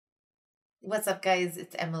What's up, guys?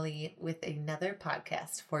 It's Emily with another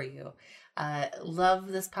podcast for you. Love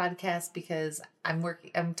this podcast because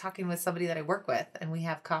I'm talking with somebody that I work with, and we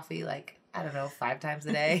have coffee 5 times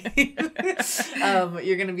a day.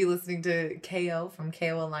 You're going to be listening to KO from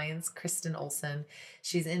KO Alliance, Kristen Olson.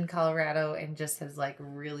 She's in Colorado and just has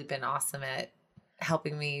really been awesome at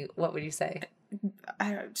helping me. What would you say?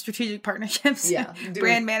 Strategic partnerships. Yeah.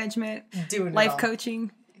 Brand management. Doing life coaching.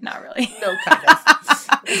 Not really. No, kind of.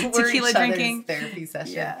 Tequila drinking. Therapy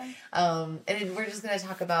session. Yeah. And we're just going to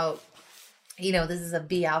talk about, this is a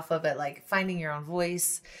B Alpha, but finding your own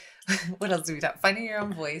voice. What else do we talk? Finding your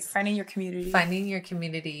own voice. Finding your community.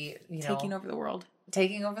 Taking over the world.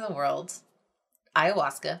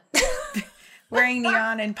 Ayahuasca. Wearing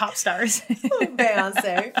neon and pop stars.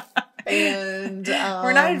 Beyonce. And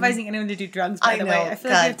we're not advising anyone to do drugs, by the way. I feel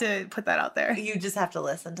like we have to put that out there. You just have to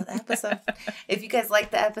listen to the episode. If you guys like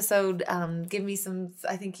the episode, give me some,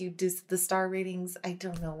 I think you do the star ratings. I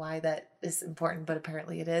don't know why that is important, but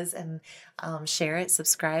apparently it is. And share it,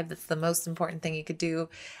 subscribe. That's the most important thing you could do.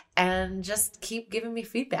 And just keep giving me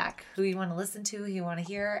feedback. Who you want to listen to, who you want to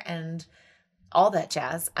hear, and all that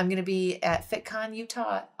jazz. I'm going to be at FitCon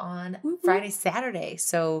Utah on Friday, Saturday.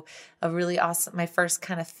 So a really awesome, my first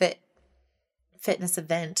kind of fitness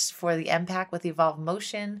event for the MPAC with Evolve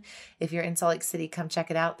Motion. If you're in Salt Lake City, come check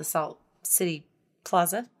it out, the Salt City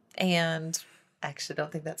Plaza. And I actually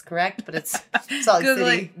don't think that's correct, but it's Salt Lake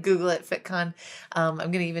City. Google it, FitCon. I'm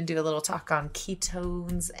going to even do a little talk on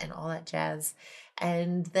ketones and all that jazz.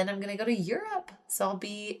 And then I'm going to go to Europe. So I'll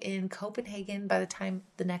be in Copenhagen by the time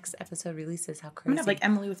the next episode releases. How crazy. I'm going to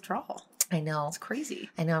have Emily Withdrawal. I know. It's crazy.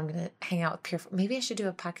 I know. I'm going to hang out with Pure. Maybe I should do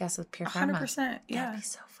a podcast with Pure Pharma. 100%. Yeah. That'd be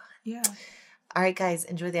so fun. Yeah. All right, guys.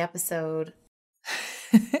 Enjoy the episode.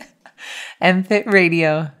 MFit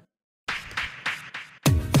Radio.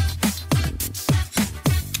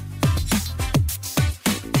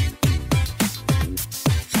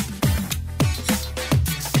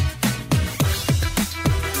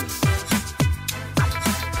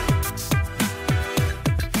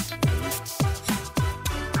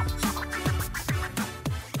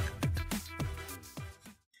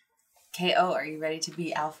 KO, are you ready to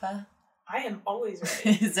be alpha? I am always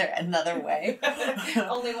ready. Is there another way?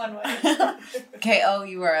 Only one way. KO,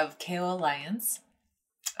 you are of KO Alliance.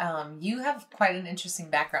 You have quite an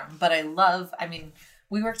interesting background, but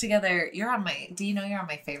we work together. Do you know you're on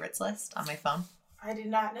my favorites list on my phone? I did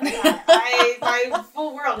not know that. My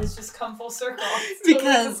full world has just come full circle.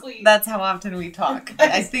 Because that's how often we talk.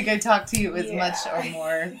 I think I talk to you as much or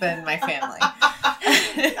more than my family.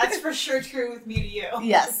 That's for sure true with me to you.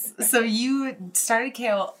 Yes. So you started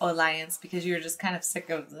KO Alliance because you were just kind of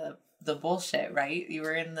sick of the bullshit, right? You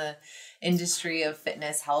were in the industry of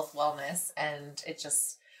fitness, health, wellness, and it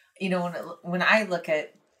just, when I look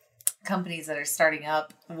at companies that are starting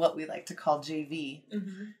up, what we like to call JV,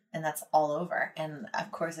 and that's all over. And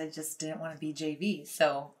of course, I just didn't want to be JV,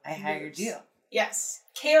 so I hired you. Yes.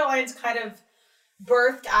 KO Alliance kind of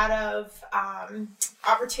birthed out of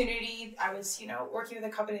opportunity. I was, working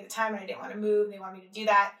with a company at the time and I didn't want to move and they wanted me to do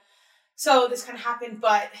that. So this kind of happened,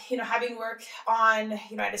 but, having worked on, I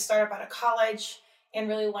had to start up out of college and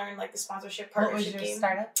really learn the sponsorship partnership game. What was your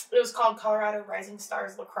startup? It was called Colorado Rising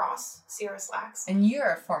Stars Lacrosse, Sierra Slacks. And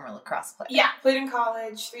you're a former lacrosse player. Yeah, played in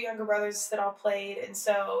college, 3 younger brothers that all played. And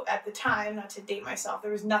so at the time, not to date myself,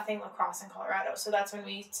 there was nothing lacrosse in Colorado. So that's when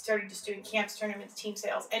we started just doing camps, tournaments, team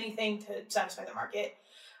sales, anything to satisfy the market.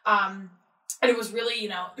 And it was really,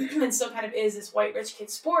 and still kind of is this white rich kid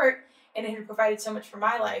sport. And it had provided so much for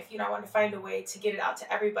my life. I wanted to find a way to get it out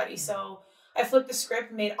to everybody. So I flipped the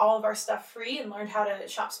script, made all of our stuff free, and learned how to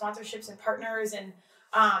shop sponsorships and partners and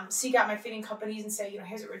seek out my fitting companies and say,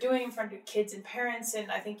 here's what we're doing in front of kids and parents.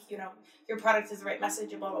 And I think, your product is the right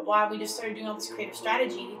message and blah, blah, blah. We just started doing all this creative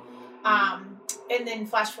strategy. And then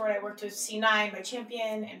flash forward, I worked with C9 by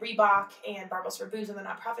Champion and Reebok and Barbells for Boobs on the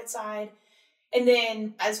nonprofit side. And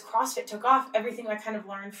then as CrossFit took off, everything I kind of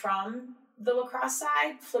learned from the lacrosse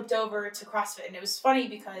side flipped over to CrossFit. And it was funny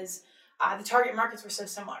because the target markets were so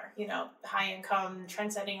similar, high income,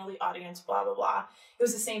 trend-setting, elite audience, blah, blah, blah. It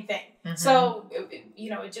was the same thing. Mm-hmm. So,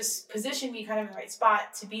 it just positioned me kind of in the right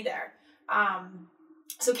spot to be there.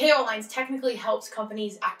 So KO Alliance technically helps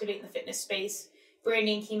companies activate in the fitness space,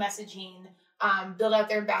 branding, key messaging, build out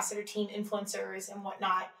their ambassador team, influencers, and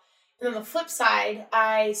whatnot. And on the flip side,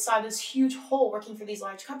 I saw this huge hole working for these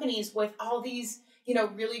large companies with all these,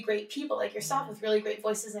 really great people like yourself with really great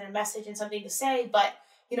voices and a message and something to say, but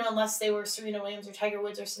unless they were Serena Williams or Tiger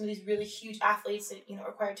Woods or some of these really huge athletes that,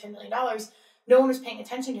 required $10 million, no one was paying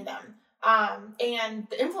attention to them. And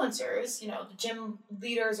the influencers, the gym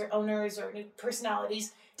leaders or owners or new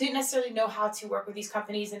personalities didn't necessarily know how to work with these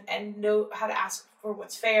companies and know how to ask for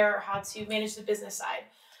what's fair, how to manage the business side.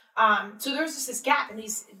 So there was just this gap, and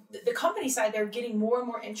the company side, they're getting more and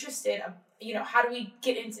more interested. How do we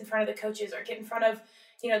get in front of the coaches or get in front of,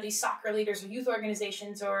 these soccer leaders or youth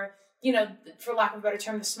organizations or, for lack of a better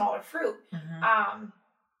term, the smaller fruit. Mm-hmm.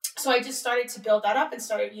 So I just started to build that up and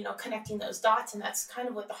started, connecting those dots. And that's kind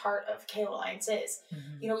of what the heart of Kalo Alliance is.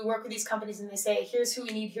 Mm-hmm. We work with these companies and they say, here's who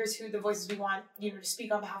we need. Here's who the voices we want, to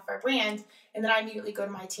speak on behalf of our brand. And then I immediately go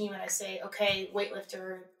to my team and I say, okay,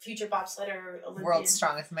 weightlifter, future bobsledder, Olympian. World's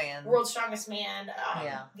Strongest Man.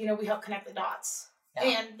 We help connect the dots.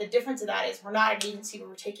 Yeah. And the difference of that is we're not an agency where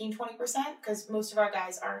we're taking 20% because most of our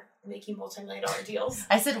guys aren't making multi-million-dollar deals.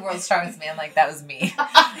 I said World's Strongest Man like that was me.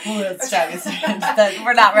 World's Strongest Man.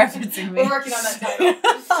 We're not referencing me. We're working on that title.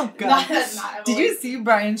 Oh, God. Not Did you see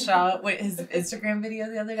Brian Shaw, his Instagram video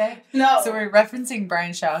the other day? No. So we're referencing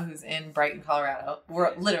Brian Shaw, who's in Brighton, Colorado.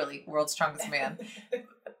 We're literally World's Strongest Man.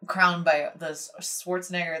 Crowned by the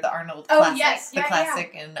Schwarzenegger, the Arnold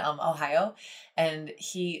classic in Ohio. And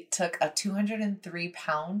he took a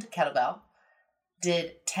 203-pound kettlebell,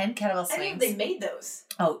 did 10 kettlebell swings. I didn't know they made those.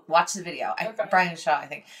 Oh, watch the video. Okay. Brian Shaw, I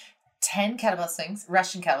think. 10 kettlebell swings,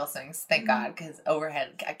 Russian kettlebell swings, thank God, because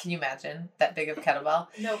overhead, can you imagine that big of a kettlebell?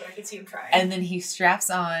 No, but I could see him trying. And then he straps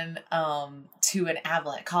on to an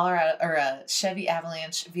Avalanche, a Chevy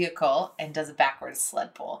Avalanche vehicle and does a backwards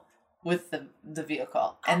sled pull with the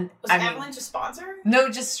vehicle. And was Avalanche a sponsor? No,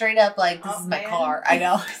 just straight up this is my car. I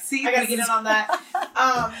know. See, I gotta get in on that.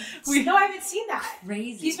 No, I haven't seen that.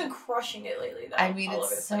 Crazy. He's been crushing it lately, though. I mean,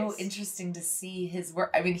 it's so interesting to see his work.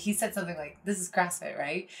 I mean, he said something like, "This is CrossFit,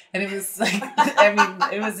 right?" And it was like,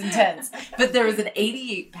 it was intense. But there was an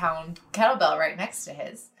 88-pound kettlebell right next to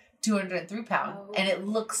his. 203-pound, and it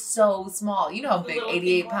looks so small. You know how big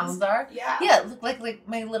 88 pounds are? Yeah, it looked like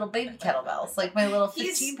my little baby kettlebells, like my little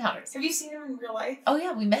 15-pounders. Have you seen him in real life? Oh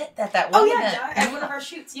yeah, we met at that one event. At one of our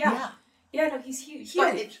shoots. Yeah, no, he's huge.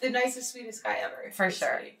 But the nicest, sweetest guy ever. For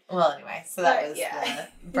sure. Sweet. Well, anyway, so that was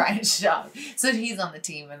Brian Shaw. So he's on the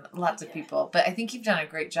team and lots of people. But I think you've done a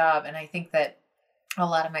great job, and I think that a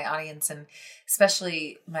lot of my audience, and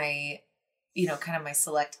especially my, kind of my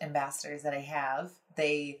select ambassadors that I have,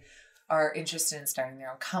 they are interested in starting their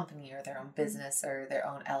own company or their own business or their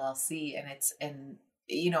own LLC. And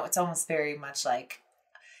it's almost very much like,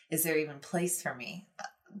 is there even place for me?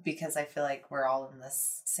 Because I feel like we're all in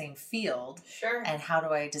this same field. Sure. And how do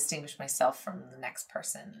I distinguish myself from the next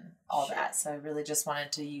person and all that? So I really just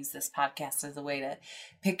wanted to use this podcast as a way to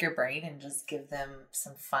pick your brain and just give them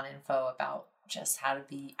some fun info about just how to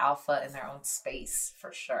be alpha in their own space,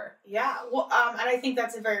 for sure. Yeah. Well, and I think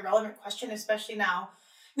that's a very relevant question, especially now,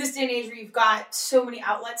 this day and age where you've got so many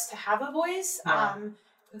outlets to have a voice. Yeah.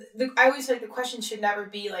 I always feel like the question should never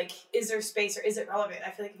be like, is there space or is it relevant?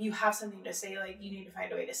 I feel like if you have something to say, like, you need to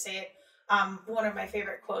find a way to say it. One of my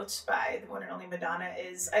favorite quotes by the one and only Madonna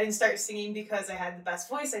is, I didn't start singing because I had the best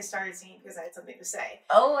voice. I started singing because I had something to say.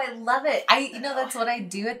 Oh, I love it. That's what I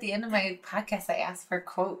do at the end of my podcast. I ask for a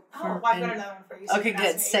quote. I've got another one for you. So okay,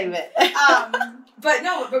 good. Save it. But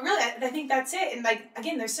really, I think that's it. And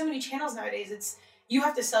again, there's so many channels nowadays. You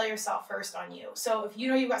have to sell yourself first on you. So if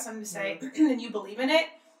you've got something to say and you believe in it,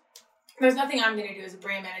 there's nothing I'm going to do as a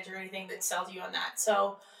brand manager or anything that sells you on that.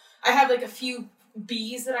 So I have a few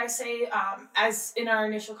B's that I say as in our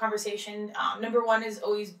initial conversation. Number one is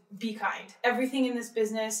always be kind. Everything in this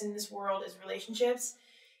business, in this world, is relationships.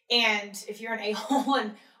 And if you're an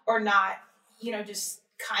a-hole or not, just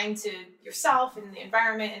kind to yourself and the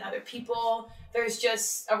environment and other people, there's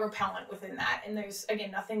just a repellent within that. And there's,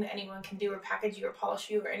 again, nothing that anyone can do or package you or polish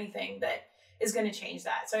you or anything that is going to change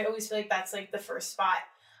that. So I always feel like that's the first spot.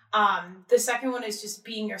 The second one is just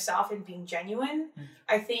being yourself and being genuine. Mm-hmm.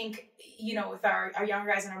 I think, with our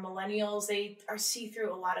younger guys and our millennials, they are see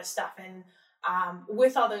through a lot of stuff. And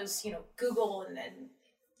with all those, Google and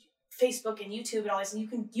Facebook and YouTube and all this, and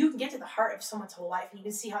you can get to the heart of someone's whole life and you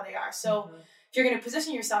can see how they are. So if you're going to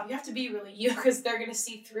position yourself, you have to be really you, because they're going to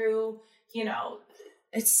see through,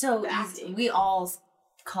 it's so easy. We all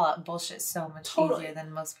call out bullshit so much easier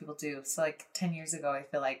than most people do. So 10 years ago, I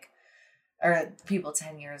feel like, or people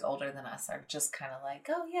 10 years older than us are just kind of like,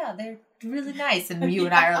 oh yeah, they're really nice. And you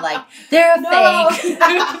and I are like, they're a fake.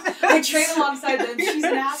 I train alongside them. She's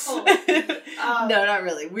an asshole. No, not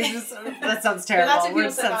really. We just, that sounds terrible. That's what people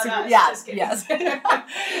say about us. Yes.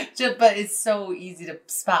 But it's so easy to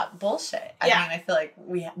spot bullshit. I mean, I feel like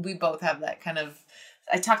we both have that kind of,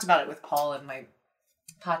 I talked about it with Paul in my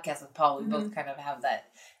podcast with Paul. We both kind of have that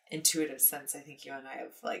intuitive sense. I think you and I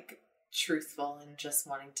have truthful and just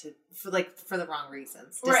wanting to, for the wrong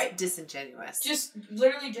reasons. Right. Disingenuous. Just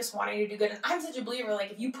literally just wanting to do good. And I'm such a believer,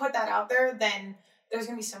 like, if you put that out there, then there's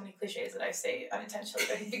going to be so many cliches that I say unintentionally,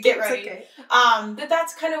 but get ready. Okay.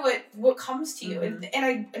 That's kind of what comes to you. Mm-hmm.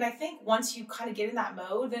 And I think once you kind of get in that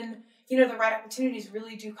mode, then, you know, the right opportunities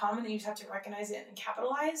really do come, and then you just have to recognize it and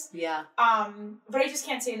capitalize. Yeah. But I just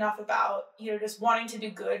can't say enough about, you know, just wanting to do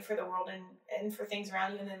good for the world and for things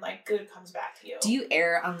around you, and then, like, good comes back to you. Do you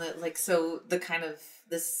err on the, like, so the kind of,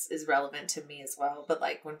 this is relevant to me as well, but,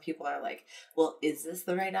 like, when people are like, well, is this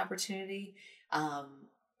the right opportunity?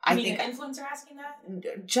 I think an influencer asking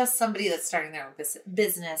that? Just somebody that's starting their own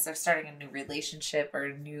business or starting a new relationship or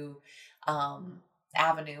a new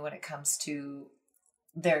avenue when it comes to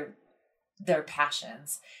their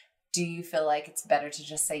passions. Do you feel like it's better to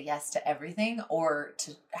just say yes to everything, or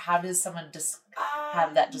how does someone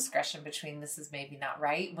have that discretion between this is maybe not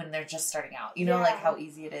right when they're just starting out? You know, like how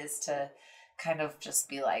easy it is to kind of just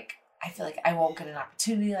be like, I feel like I won't get an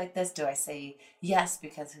opportunity like this. Do I say yes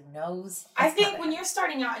because who knows? I think when you're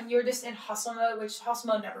starting out and you're just in hustle mode, which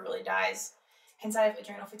hustle mode never really dies. Hence, I have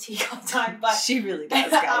adrenal fatigue all the time. But she really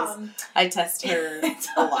does, guys. I test her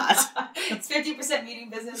a lot. It's 50% meeting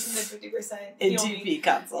business and then 50% in GP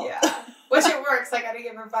consult. Yeah, which it works. I got to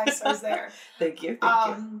give her 5 stars there. Thank you.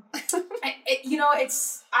 You know,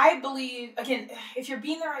 I believe, again, if you're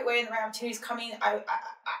being the right way and the right opportunities coming,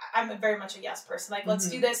 I'm very much a yes person. Like, let's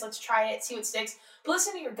do this, let's try it, see what sticks. But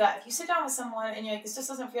listen to your gut. If you sit down with someone and you're like, this just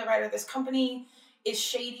doesn't feel right, or this company is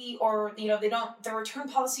shady, or, you know, their return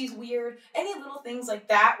policy is weird, any little things like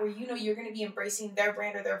that where, you know, you're going to be embracing their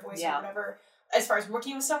brand or their voice or whatever. As far as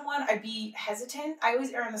working with someone, I'd be hesitant. I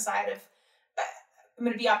always err on the side of, I'm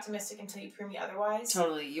going to be optimistic until you prove me otherwise.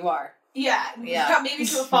 Totally, you are. Yeah. Maybe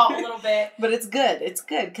to a fault a little bit. But it's good. It's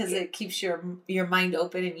good because it keeps your mind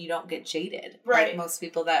open and you don't get jaded. Right. Like most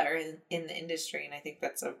people that are in the industry, and I think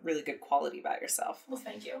that's a really good quality about yourself. Well,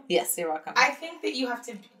 thank you. Yes, you're welcome. I think that you have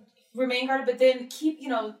to remain guarded, but then keep, you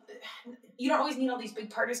know, you don't always need all these big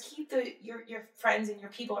partners. Keep your friends and your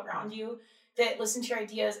people around you that listen to your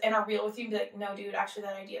ideas and are real with you and be like, no, dude, actually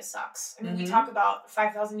that idea sucks. I mean, we talk about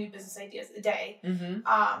 5,000 new business ideas a day.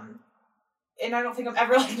 And I don't think I'm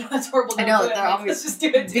ever like, no, that's horrible. I know, they're always, let's just do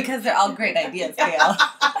it. Because they're all great ideas, Gail.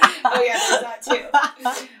 Oh yeah, there's that too.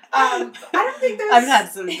 I don't think there's...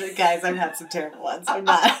 I've had some terrible ones.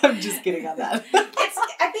 I'm just kidding on that.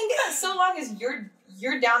 I think so long as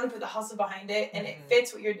you're down to put the hustle behind it and it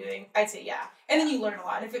fits what you're doing, I'd say yeah. And then you learn a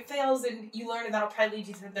lot. If it fails, then you learn, and that'll probably lead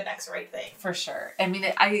you to the next right thing. For sure. I mean,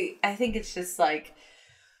 I think it's just like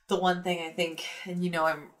the one thing I think, and you know,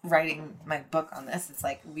 I'm writing my book on this, it's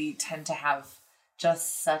like we tend to have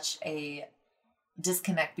just such a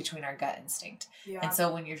disconnect between our gut instinct. Yeah. And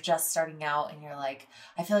so when you're just starting out and you're like,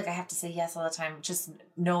 I feel like I have to say yes all the time, just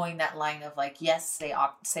knowing that line of like, yes,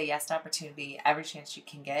 say yes to opportunity every chance you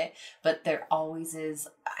can get, but there always is,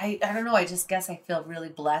 I don't know, I just guess I feel really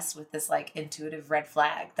blessed with this like intuitive red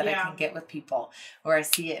flag that I can get with people where I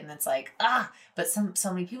see it and it's like, but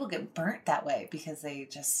so many people get burnt that way because they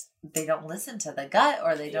don't listen to the gut,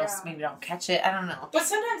 or they maybe don't catch it. I don't know. But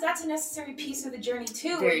sometimes that's a necessary piece of the journey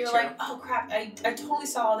too, Very where you're true. like, oh crap, I totally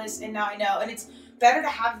saw all this and now I know. And it's better to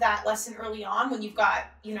have that lesson early on when you've got,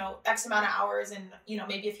 you know, X amount of hours and, you know,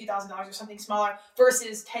 maybe a few $1,000s or something smaller,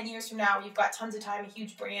 versus 10 years from now, you've got tons of time, a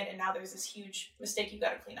huge brand, and now there's this huge mistake you've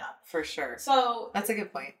got to clean up. For sure. So that's a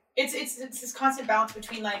good point. It's this constant balance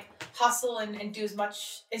between like hustle and do as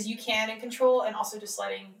much as you can in control, and also just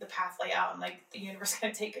letting the path lay out and like the universe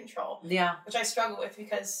kind of take control. Yeah. Which I struggle with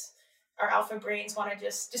because our alpha brains want to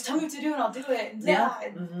just tell me what to do and I'll do it.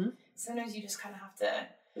 And sometimes you just kind of have to.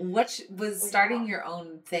 What was starting your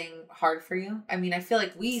own thing hard for you? I mean, I feel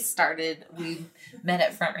like we met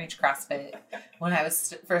at Front Range CrossFit when I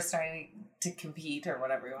was first starting to compete, or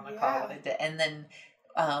whatever you want to call it. And then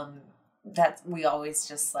that we always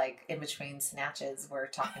just like in between snatches we're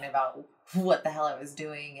talking about what the hell I was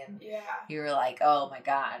doing, and you were like, oh my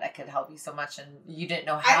god, I could help you so much, and you didn't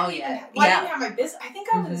know how yet. I didn't have my business. I think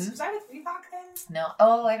I was I with Reebok then? No.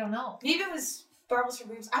 Oh, I don't know. Maybe it was Barbells for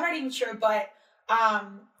Boobs. I'm not even sure, but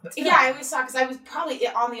I always saw, because I was probably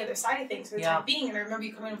on the other side of things for the time being, and I remember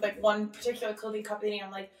you coming with like one particular clothing company, and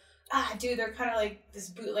I'm like, dude, they're kind of like this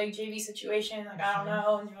bootleg JV situation. Like, I don't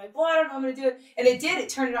know. And you're like, well, I don't know. I'm going to do it. And it did. It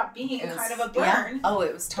turned out being kind of a burn. Yeah. Oh,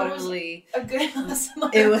 it was totally a good lesson.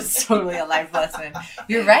 It was totally a life lesson.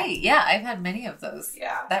 You're right. Yeah, I've had many of those.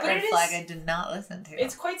 Yeah. That red flag I did not listen to.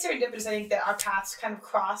 It's quite serendipitous, I think, that our paths kind of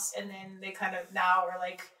cross, and then they kind of now are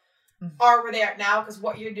like are where they are now, because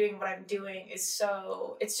what you're doing, what I'm doing is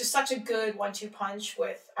it's just such a good 1-2 punch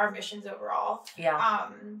with our missions overall. Yeah.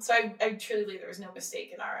 So I truly believe there was no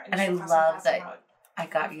mistake in our and I love that I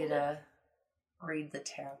got you to read the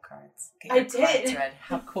tarot cards. I did. Cards read.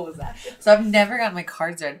 How cool is that? So I've never got my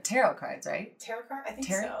cards read. Tarot cards, right? Tarot card? I think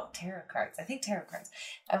so. Tarot cards. I think tarot cards.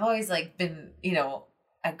 I've always like been,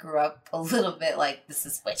 I grew up a little bit like, this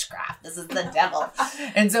is witchcraft, this is the devil.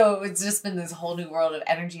 And so it's just been this whole new world of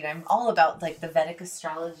energy. And I'm all about like the Vedic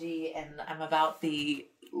astrology, and I'm about the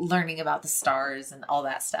learning about the stars and all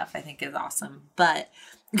that stuff. I think is awesome. But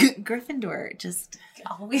Gryffindor just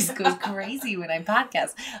always goes crazy when I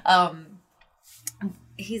podcast.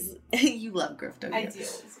 You love Griff, don't you? I do.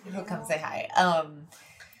 He'll come say hi.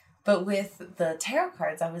 But with the tarot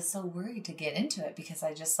cards, I was so worried to get into it because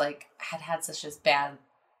I just like had such this bad,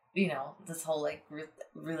 this whole like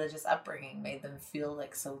religious upbringing made them feel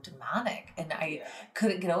like so demonic, and I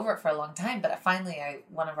couldn't get over it for a long time. But finally,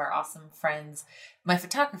 one of our awesome friends, my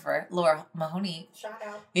photographer, Laura Mahoney. Shout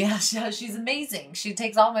out. Yeah, she's amazing. She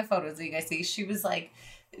takes all my photos that you guys see. She was like,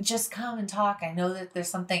 just come and talk. I know that there's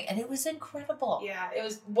something, and it was incredible. Yeah, it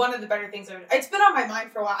was one of the better things. It's been on my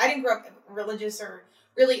mind for a while. I didn't grow up religious or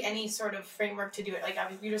really any sort of framework to do it. Like,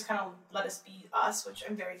 you just kind of let us be us, which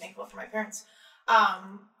I'm very thankful for my parents.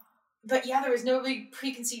 But yeah, there was no really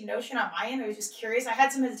preconceived notion on my end. I was just curious. I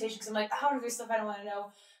had some hesitation because I'm like, oh, there's stuff I don't want to know.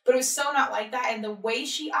 But it was so not like that. And the way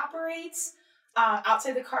she operates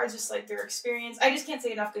outside the cards, just like their experience, I just can't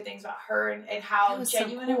say enough good things about her and how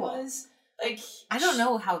genuine it was. Like, I don't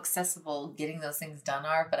know how accessible getting those things done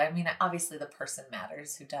are, but I mean, obviously the person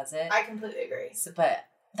matters who does it. I completely agree. But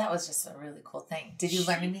that was just a really cool thing. Did you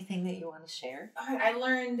learn anything that you want to share? I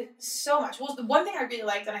learned so much. Well, the one thing I really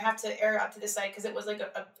liked, and I have to air out to this side because it was like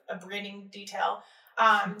a branding detail.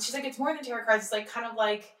 She's like, it's more than tarot cards. It's like kind of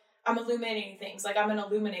like I'm illuminating things. Like I'm an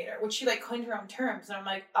illuminator, which she like coined her own terms. And I'm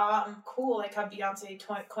like, cool. Like how Beyonce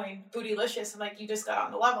coined bootylicious. I'm like, you just got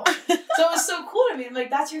on the level. So it was so cool to me. I'm like,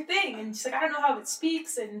 that's your thing. And she's like, I don't know how it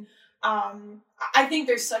speaks. And I think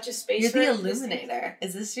there's such a space You're for the illuminator.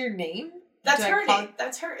 Is this your name? That's her name.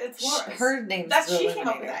 That's her. It's Laura's. Her name. She came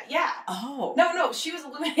up with that. Yeah. Oh. No. She was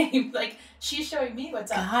illuminating. Like she's showing me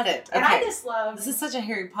what's up. Got it. Okay. And I just love. This is such a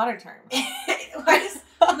Harry Potter term.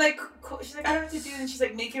 I'm like, cool. She's like, I don't know what to do, and she's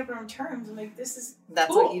like, make up her own terms. I'm like, this is.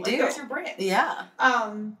 That's cool. what you do. Like, there's your brand. Yeah.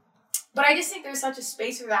 But I just think there's such a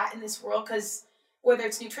space for that in this world because whether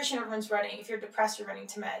it's nutrition, everyone's running. If you're depressed, you're running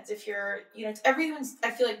to meds. If you're, everyone's. I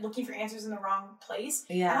feel like looking for answers in the wrong place.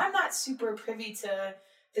 Yeah. And I'm not super privy to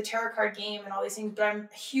the tarot card game and all these things, but I'm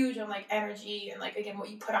huge on like energy and like, again, what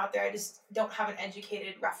you put out there. I just don't have an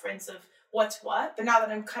educated reference of what's what, but now that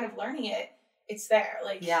I'm kind of learning it, it's there.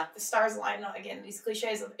 Like the stars align, again, these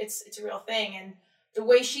cliches, it's a real thing. And the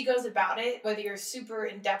way she goes about it, whether you're super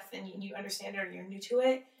in depth and you understand it or you're new to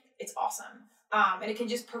it, it's awesome. And it can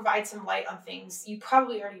just provide some light on things you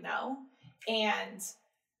probably already know and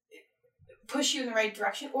push you in the right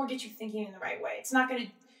direction or get you thinking in the right way. It's not going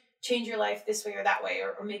to change your life this way or that way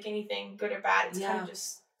or make anything good or bad. It's kind of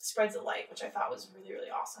just spreads the light, which I thought was really,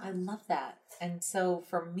 really awesome. I love that. And so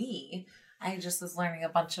for me, I just was learning a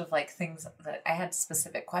bunch of like things that I had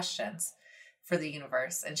specific questions for the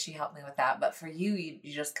universe, and she helped me with that. But for you,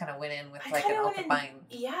 you just kind of went in with like an open mind.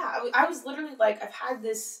 Yeah, I was literally like, I've had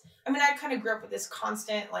this. I mean, I kind of grew up with this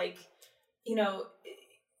constant like,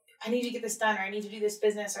 I need to get this done, or I need to do this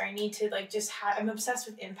business, or I need to like just I'm obsessed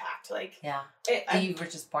with impact. Like, you were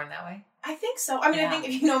just born that way. I think so. I mean, I think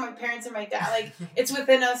if you know my parents and my dad, like it's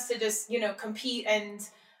within us to just, compete and,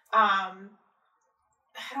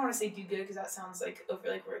 I don't want to say do good because that sounds like over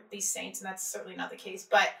like we're these saints, and that's certainly not the case.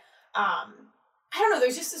 But, I don't know.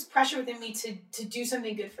 There's just this pressure within me to do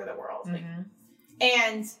something good for the world. Like,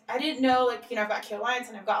 and I didn't know, like, I've got K Alliance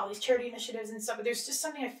and I've got all these charity initiatives and stuff, but there's just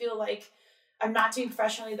something I feel like I'm not doing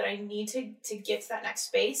professionally that I need to get to that next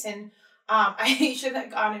space. And I should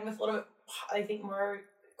have gone in with a little bit, I think, more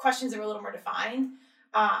questions that were a little more defined.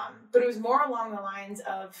 But it was more along the lines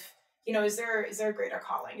of, is there a greater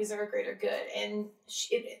calling? Is there a greater good? And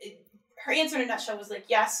her answer in a nutshell was like,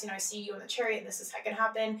 yes, I see you in the chariot and this is how it can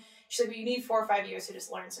happen. She's like, but you need 4 or 5 years to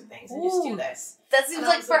just learn some things and just do this. That seems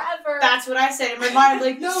like forever. That's what I said in my mind. I'm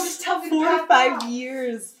like, no, just tell me 4 or 5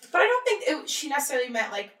 years. But I don't think she necessarily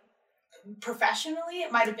meant like, professionally.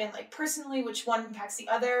 It might have been like personally, which one impacts the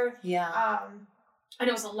other. And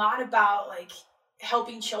it was a lot about like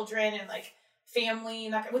helping children and like family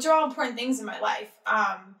and that, which are all important things in my life.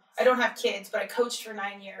 I don't have kids, but I coached for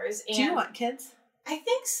 9 years. And do you want kids? I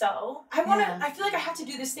think so. I feel like I have to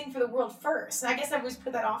do this thing for the world first. And I guess I've always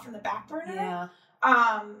put that off in the back burner.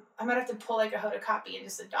 I might have to pull like a Hoda copy and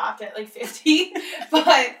just adopt at like 50.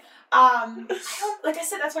 But Like I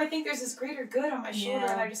said, that's why I think there's this greater good on my shoulder,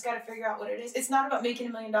 and I just got to figure out what it is. It's not about making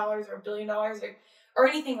 $1 million or $1 billion or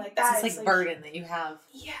anything like that. It's like burden that you have.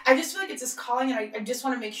 Yeah, I just feel like it's this calling, and I just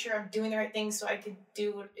want to make sure I'm doing the right thing so I could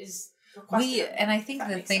do what is requested. And I think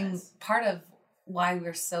the thing, part of why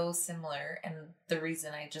we're so similar, and the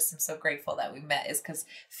reason I just am so grateful that we met, is because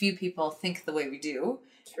few people think the way we do.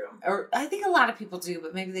 True. Or I think a lot of people do,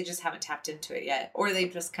 but maybe they just haven't tapped into it yet, or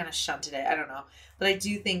they've just kind of shunted it. I don't know, but I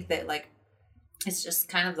do think that like it's just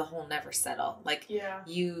kind of the whole never settle. Like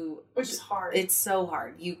which is hard. It's so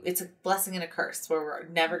hard. It's a blessing and a curse where we're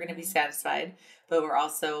never going to be satisfied, but we're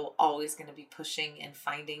also always going to be pushing and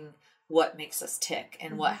finding what makes us tick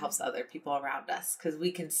and what helps other people around us, because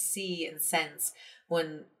we can see and sense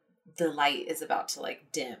when the light is about to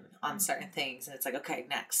like dim on certain things, and it's like, okay,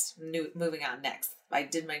 next, moving on, next. I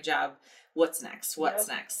did my job. What's next? What's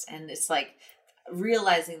next? And it's like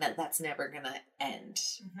realizing that that's never gonna end.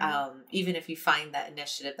 Even if you find that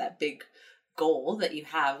initiative, that big goal that you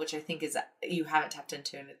have, which I think is you haven't tapped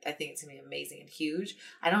into, and I think it's gonna be amazing and huge.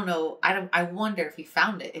 I don't know. I wonder if you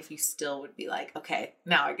found it, if you still would be like, okay,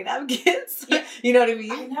 now I can have kids. Yeah. You know what I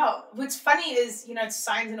mean? I know. What's funny is, it's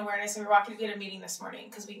signs and awareness, and we had a meeting this morning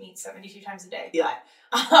because we meet 72 times a day. Yeah.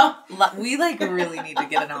 We like really need to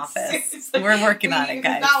get an office. We're working on it,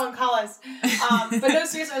 guys. If not one, call us. But no,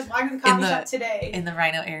 seriously, I was walking to the coffee shop today. In the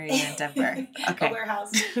Rhino area in Denver. Okay. A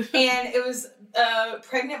warehouse. And it was a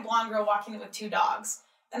pregnant blonde girl walking with 2 dogs.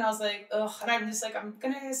 And I was like, ugh. And I'm just like, I'm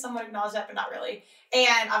going to somewhat acknowledge that, but not really.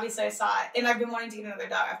 And obviously I saw it. And I've been wanting to get another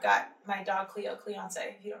dog. I've got my dog, Cleonce,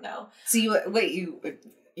 if you don't know. So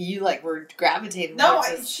you like were gravitating. No,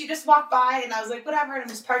 she just walked by and I was like, whatever. And I'm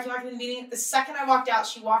just walking in the meeting. The second I walked out,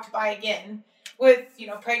 she walked by again with,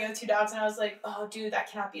 pregnant with 2 dogs. And I was like, oh, dude, that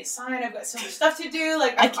cannot be a sign. I've got so much stuff to do.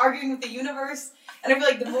 Like, I'm arguing with the universe. And I feel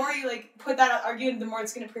like the more you, put that out arguing, the more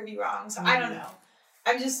it's going to prove you wrong. So I don't know.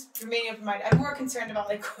 I'm just remaining open-minded. I'm more concerned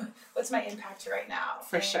about, what's my impact right now.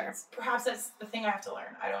 For sure. Perhaps that's the thing I have to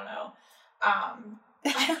learn. I don't know.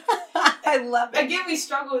 I love it. Again, we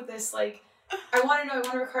struggle with this, I want to know, I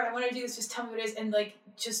want to record, I want to do this, just tell me what it is, and,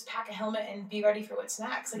 just pack a helmet and be ready for what's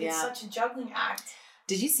next. It's such a juggling act.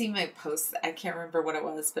 Did you see my post? I can't remember what it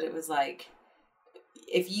was, but it was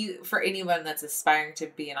for anyone that's aspiring to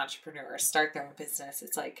be an entrepreneur or start their own business,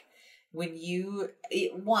 it's I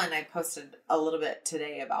posted a little bit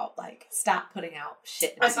today about stop putting out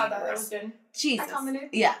shit. I saw that. That was good. Jesus. I commented.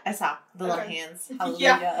 Yeah, I saw the little hands.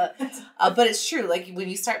 Hallelujah. But it's true. When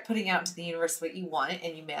you start putting out into the universe what you want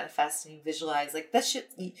and you manifest and you visualize, that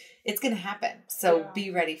shit, it's going to happen. So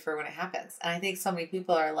be ready for when it happens. And I think so many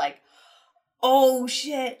people are like, oh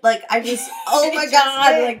shit, I just, oh my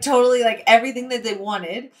God, totally, everything that they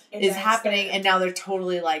wanted is happening, and now they're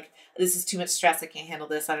totally this is too much stress, I can't handle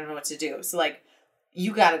this, I don't know what to do. So,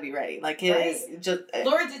 you gotta be ready. It is just...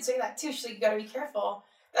 Laura did say that, too. She's like, you gotta be careful.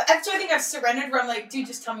 That's why I think I've surrendered, where I'm like, dude,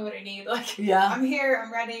 just tell me what I need. I'm here,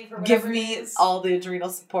 I'm ready for whatever Give me all the adrenal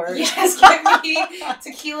support. Yes, give me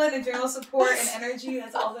tequila and adrenal support and energy,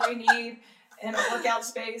 that's all that I need. And a workout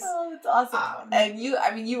space. Oh, it's awesome. And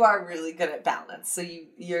you are really good at balance. So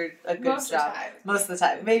you're a good job. Most of the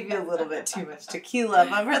time. Maybe a little bit too much tequila,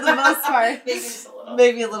 but for the most part, maybe just a little.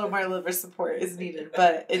 Maybe a little more liver support is needed.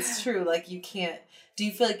 But it's true. You can't. Do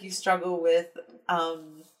you feel like you struggle with?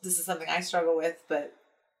 This is something I struggle with, but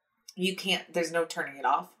you can't. There's no turning it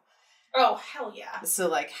off. Oh hell yeah.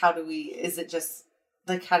 So how do we? Is it just?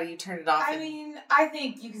 How do you turn it off? I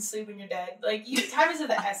think you can sleep when you're dead. Time is of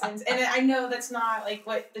the essence. And I know that's not,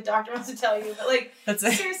 what the doctor wants to tell you. But, that's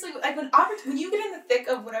seriously, when you get in the thick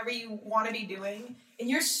of whatever you want to be doing, and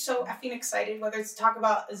you're so effing excited, whether it's to talk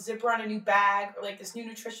about a zipper on a new bag, or, this new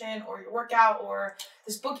nutrition, or your workout, or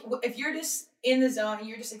this book, if you're just in the zone, and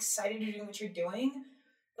you're just excited to do what you're doing,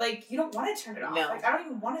 you don't want to turn it off. No. I don't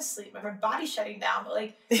even want to sleep. My body's shutting down.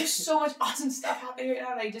 But, there's so much awesome stuff happening right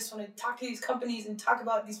now. And I just want to talk to these companies and talk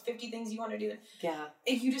about these 50 things you want to do. Yeah.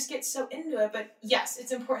 If you just get so into it. But, yes,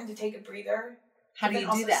 it's important to take a breather. How do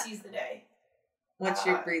you do that? Seize the day. What's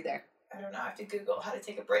your breather? I don't know. I have to Google how to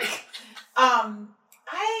take a break.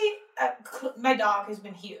 My dog has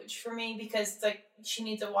been huge for me because she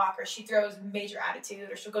needs a walk, or she throws major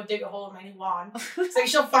attitude, or she'll go dig a hole in my new lawn. So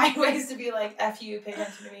she'll find ways to be F you, pay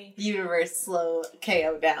attention to me. Universe slow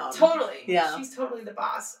KO down. Totally. Yeah. She's totally the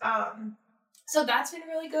boss. So that's been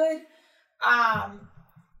really good. I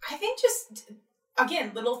think just,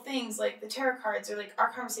 again, little things the tarot cards, or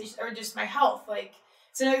our conversation, or just my health.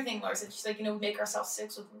 It's another thing Laura said. She's we make ourselves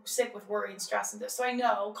sick with worry and stress and this. So I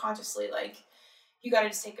know consciously, you got to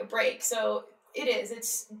just take a break. So it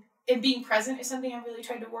is. and being present is something I really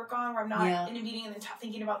tried to work on, where I'm not Yeah. in a meeting and then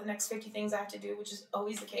thinking about the next 50 things I have to do, which is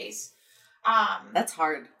always the case. That's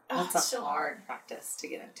hard. That's it's a so hard practice to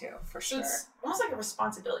get into, for So sure. it's almost like a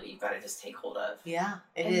responsibility you've got to just take hold of. Yeah,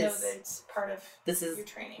 it and is. know that it's part of your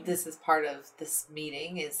training. This is part of this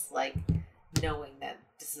meeting, is like knowing that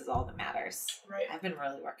this is all that matters. Right. I've been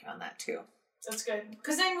really working on that too. That's good.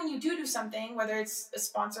 Because then when you do something, whether it's a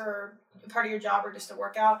sponsor or part of your job or just a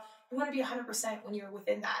workout, you want to be 100% when you're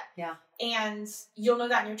within that. Yeah. And you'll know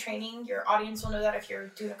that in your training. Your audience will know that if you're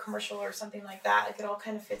doing a commercial or something like that. Like, it all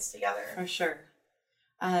kind of fits together. For sure.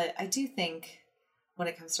 I do think when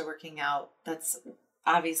it comes to working out, that's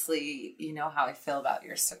obviously, you know how I feel about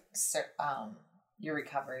your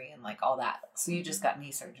recovery and like all that. So you just got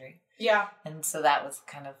knee surgery. Yeah. And so that was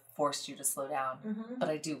kind of forced you to slow down. Mm-hmm. But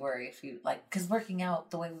I do worry if you like, because working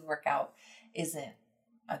out the way we work out isn't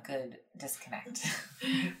a good disconnect.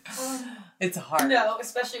 It's hard. No,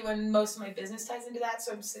 especially when most of my business ties into that.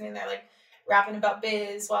 So I'm sitting there like rapping about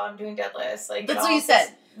biz while I'm doing deadlifts. Like, that's what you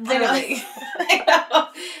said. Literally. I know.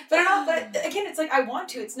 But again, it's like I want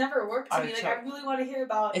to. It's never worked to me. Like, sure. I really want to hear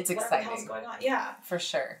about It's whatever exciting. the hell's going on. Yeah. For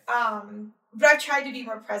sure. But I've tried to be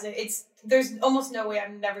more present. There's almost no way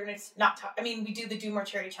I'm never going to not talk. I mean, we do the Do More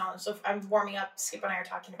Charity Challenge. So if I'm warming up, Skip and I are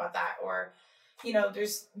talking about that. Or, you know,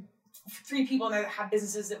 there's 3 people in there that have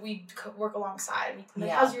businesses that we work alongside. Like,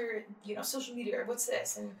 how's your, social media? Or what's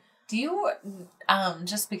this? And do you,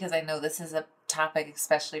 just because I know this is a topic,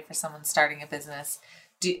 especially for someone starting a business,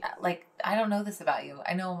 I don't know this about you.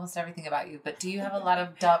 I know almost everything about you, but do you have a lot of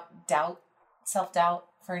self-doubt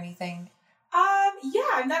for anything?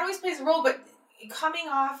 Yeah, and that always plays a role, but coming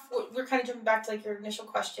off, we're kind of jumping back to like your initial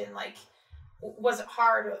question, like, was it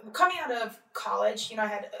hard? Coming out of college, I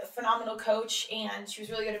had a phenomenal coach, and she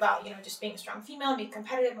was really good about, just being a strong female and being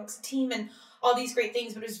competitive amongst the team and all these great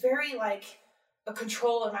things, but it was very like a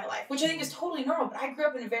control in my life, which I think is totally normal, but I grew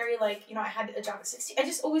up in a very like, I had a job at 16. I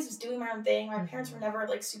just always was doing my own thing. My parents were never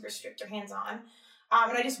like super strict or hands-on.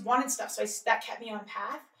 And I just wanted stuff. So that kept me on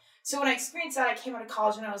path. So when I experienced that, I came out of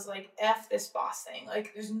college and I was like, F this boss thing.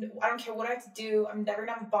 Like, I don't care what I have to do. I'm never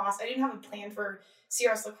gonna have a boss. I didn't have a plan for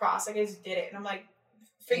CRS lacrosse. Like, I just did it. And I'm like,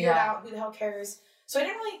 figure it out. Who the hell cares? So I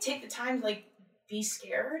didn't really take the time to like be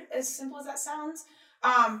scared, as simple as that sounds.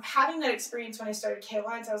 Having that experience when I started K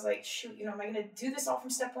Alliance, I was like, shoot, am I going to do this all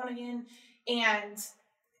from step 1 again? And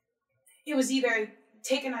it was either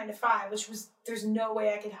take a 9 to 5, which was, there's no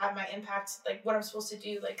way I could have my impact, like what I'm supposed to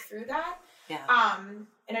do, like through that. Yeah.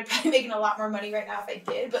 And I'd probably be making a lot more money right now if I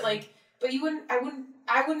did, but like,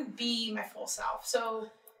 I wouldn't be my full self. So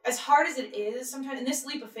as hard as it is sometimes, and this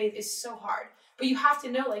leap of faith is so hard, but you have to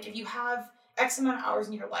know, like, if you have X amount of hours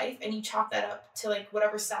in your life and you chalk that up to like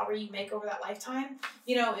whatever salary you make over that lifetime,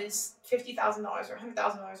 is $50,000 or $100,000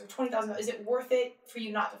 or $20,000, is it worth it for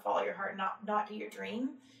you not to follow your heart, not do your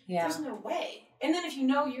dream? Yeah. There's no way. And then if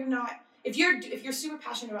you're not, if you're super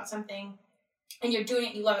passionate about something and you're doing it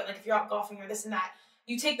and you love it, like if you're out golfing or this and that,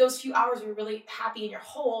 you take those few hours where you're really happy and you're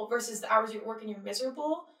whole versus the hours you're working you're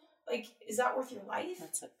miserable. Like, is that worth your life?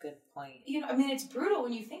 That's a good point. It's brutal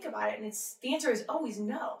when you think about it, and the answer is always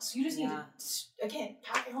no. So you just need to, again,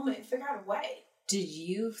 pack your helmet and figure out a way. Did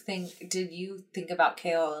you think about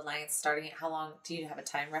KO Alliance starting it? How long, do you have a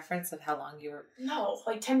time reference of how long you were? No,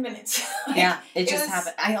 like 10 minutes. It just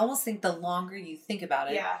happened. I almost think the longer you think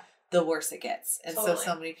about it, the worse it gets. And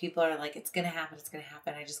so many people are like, it's going to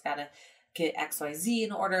happen. I just got to get XYZ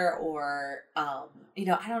in order, or, I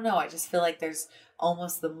don't know. I just feel like there's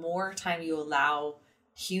almost, the more time you allow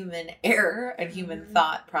human error and human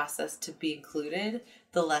thought process to be included,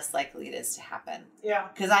 the less likely it is to happen. Yeah.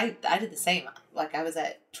 Because I did the same. Like, I was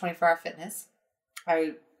at 24 Hour Fitness.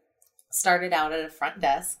 I started out at a front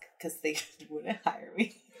desk because they wouldn't hire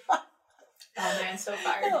me. Oh man, so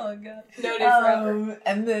fired. Oh god. Noted forever.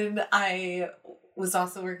 And then I was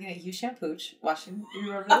also working at Hugh Shampooch, washing.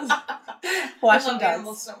 You remember this? Washing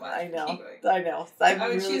dogs. So much. I know. I'm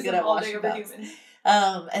really good at washing dogs.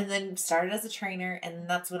 And then started as a trainer, and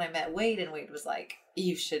that's when I met Wade, and Wade was like,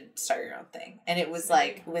 you should start your own thing. And it was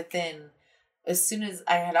like as soon as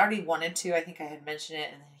I had already wanted to, I think I had mentioned it,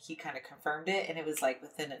 and then he kind of confirmed it, and it was like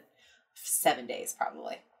within 7 days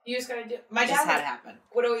probably. You just gotta do it. My dad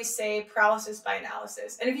would always say paralysis by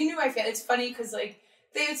analysis. And if you knew my family, it's funny because like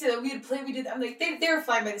they would say that we would play, we did that. I'm like, they were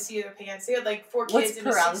flying by the seat of their pants. They had like 4 kids. What's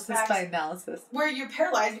paralysis by analysis? Where you're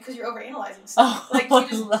paralyzed because you're overanalyzing stuff. Like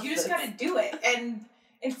you just gotta do it and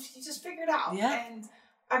you just figure it out. Yeah. And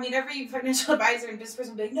I mean, every financial advisor and business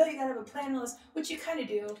person will be like, no, you gotta have a plan and all this, which you kind of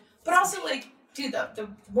do. But also like dude, the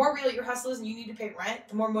more real your hustle is and you need to pay rent,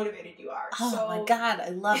 the more motivated you are. Oh my God, I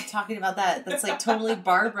love talking about that. That's like totally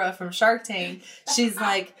Barbara from Shark Tank. She's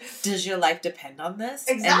like, does your life depend on this?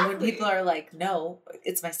 Exactly. And when people are like, no,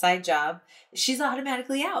 it's my side job, she's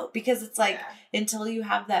automatically out, because it's like, until you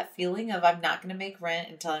have that feeling of, I'm not going to make rent,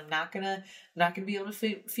 until I'm not going to be able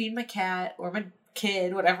to feed my cat or my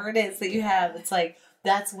kid, whatever it is that you have, it's like,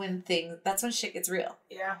 that's when shit gets real.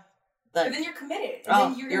 Yeah. Like, but then you're committed.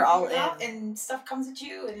 And then you're all in. And stuff comes at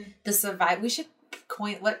you. And the survive. We should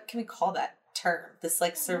coin. What can we call that term? This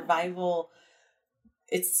like survival.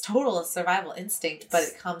 It's total survival instinct, but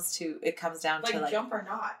it comes down to like jump or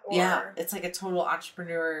not. Or, yeah, it's like a total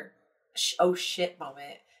entrepreneur. Oh shit!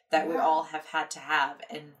 Moment that we all have had to have,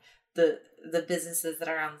 and the businesses that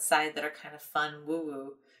are on the side that are kind of fun, woo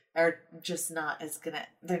woo, are just not as gonna.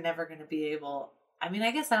 They're never gonna be able. I mean,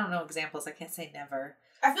 I guess I don't know examples. I can't say never.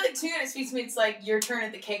 I feel like too, when it speaks to me, it's like your turn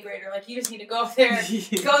at the K grader. Like, you just need to go up there,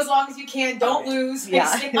 go as long as you can, don't lose, yeah.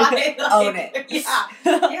 stay on it. Like, own it. Yeah.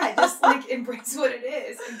 Yeah, just like embrace what it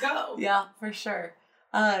is and go. Yeah, for sure.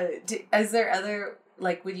 Is there other,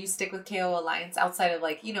 like, would you stick with KO Alliance outside of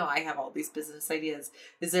like, I have all these business ideas.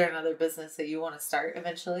 Is there another business that you want to start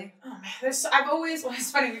eventually? Oh man, I've always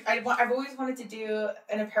wanted to do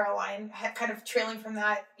an apparel line, kind of trailing from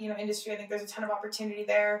that, industry. I think there's a ton of opportunity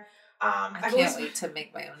there. I can't wait to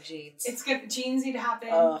make my own jeans. It's good. Jeans need to happen.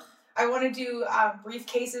 Ugh. I want to do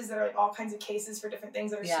briefcases that are like all kinds of cases for different things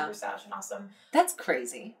that are super stylish and awesome. That's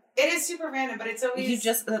crazy. It is super random, but it's always...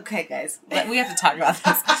 Okay, guys. We have to talk about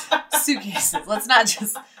this. Suitcases. Let's not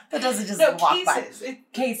just... That doesn't just walk cases. by.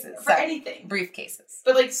 Cases. For anything. Briefcases.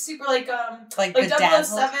 But like super like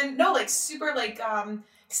bedazzled? 007. No, like super like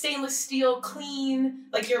stainless steel, clean.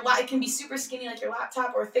 Like it can be super skinny like your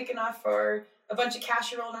laptop, or thick enough for a bunch of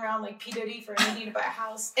cash rolling around like P. Diddy for a need to buy a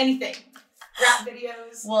house. Anything. Rap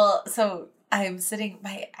videos. Well, so I'm sitting,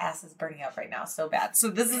 my ass is burning out right now so bad. So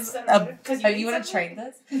this is, you want to trade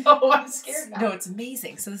this? No, I'm scared now. No, it's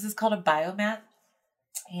amazing. So this is called a biomat.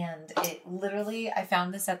 And it literally, I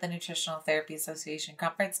found this at the Nutritional Therapy Association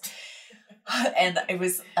conference. And I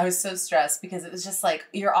was so stressed because it was just like,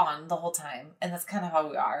 you're on the whole time. And that's kind of how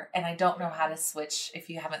we are. And I don't know how to switch, if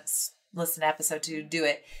you haven't listened to episode 2, do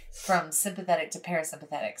it, from sympathetic to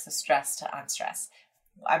parasympathetic. So stress to unstress.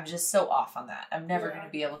 I'm just so off on that. I'm never going to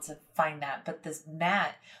be able to find that. But this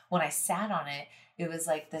mat, when I sat on it, it was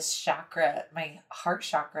like this chakra, my heart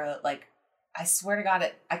chakra, like, I swear to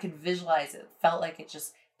God, I could visualize it. It felt like it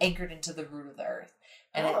just anchored into the root of the earth.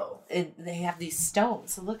 And they have these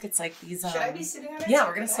stones. So look, it's like these... Should I be sitting on it? Yeah,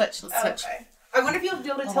 we're going to switch. Let's switch. Okay. I want to be able to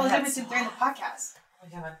tell the difference during the podcast. Oh my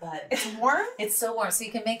God, my butt. It's warm? It's so warm. So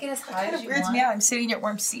you can make it as hot as you want. It kind of weirds me out. I'm sitting in your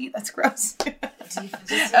warm seat. That's gross. Oh,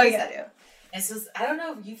 yeah, I do. And so I don't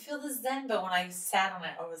know if you feel this then, but when I sat on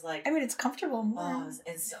it, I was like... I mean, it's comfortable. I was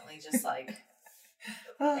instantly just like...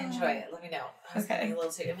 Enjoy it. Let me know. I was getting a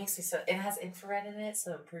little too... It makes me so... It has infrared in it,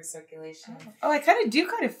 so it improves circulation. Oh, I kind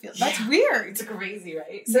of feel... That's weird. It's crazy,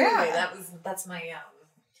 right? So anyway, that's my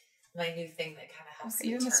my new thing that kind of helps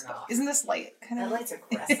you turn off. Isn't this light kind of... That light's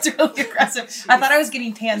aggressive. It's really aggressive. I thought I was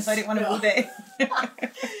getting tan, so I didn't want to move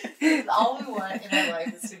it. All we want in our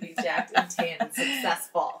life is to be jacked and tan and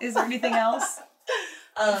successful. Is there anything else?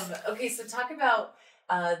 Okay, so talk about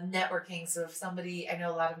networking. So if somebody, I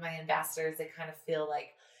know a lot of my ambassadors, they kind of feel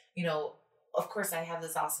like, of course I have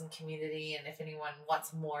this awesome community, and if anyone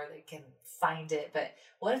wants more, they can find it. But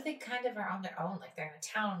what if they kind of are on their own, like they're in a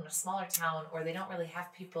town, a smaller town, or they don't really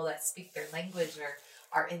have people that speak their language or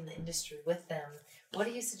are in the industry with them? What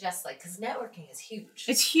do you suggest? Like, because networking is huge.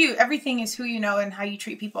 It's huge. Everything is who you know and how you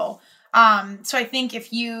treat people. So I think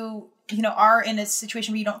if you are in a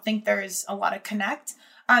situation where you don't think there's a lot of connect,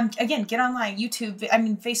 again, get online, YouTube,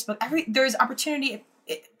 Facebook, there's opportunity.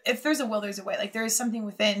 If there's a will, there's a way. Like, there is something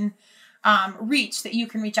within reach that you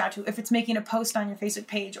can reach out to. If it's making a post on your Facebook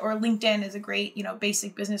page, or LinkedIn is a great,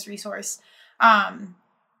 basic business resource.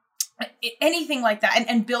 Anything like that,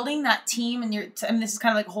 and building that team, and this is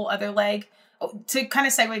kind of like a whole other leg. To kind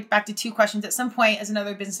of segue back to 2 questions, at some point as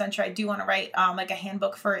another business venture, I do want to write like a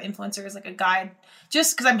handbook for influencers, like a guide,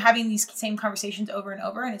 just because I'm having these same conversations over and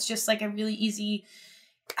over, and it's just like a really easy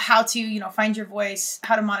how to, find your voice,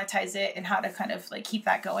 how to monetize it, and how to kind of like keep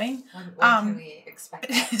that going. When can we expect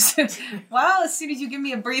that? Well, as soon as you give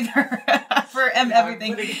me a breather for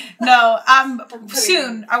everything. No,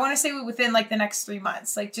 soon. I want to say within like the next 3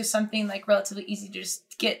 months, like just something like relatively easy to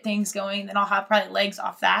just get things going. Then I'll have probably legs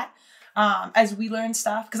off that. As we learn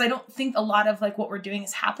stuff, because I don't think a lot of like what we're doing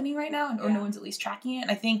is happening right now, or no one's at least tracking it.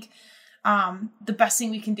 And I think the best thing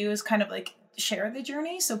we can do is kind of like share the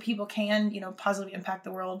journey so people can, positively impact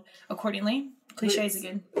the world accordingly. Cliches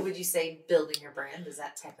again. Would you say building your brand? Is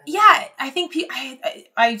that technically? Yeah, I think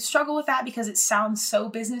I struggle with that because it sounds so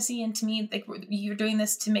businessy, and to me, like, you're doing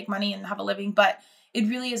this to make money and have a living, but it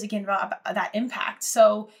really is, again, about that impact.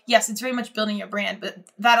 So yes, it's very much building your brand, but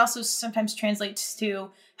that also sometimes translates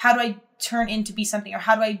to how do I turn into be something, or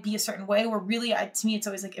how do I be a certain way, where really, to me, it's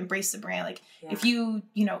always like embrace the brand. Like, if you,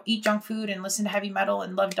 eat junk food and listen to heavy metal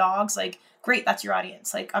and love dogs, like, great, that's your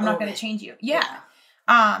audience. Like, I'm not going to change you. Yeah.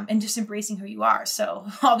 And just embracing who you are. So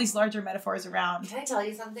all these larger metaphors around. Can I tell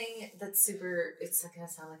you something that's super, it's not going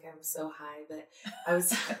to sound like I'm so high, but I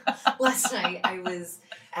was, last night I was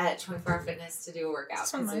at 24 Hour Fitness to do a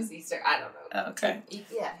workout because it was Easter. I don't know. Oh, okay.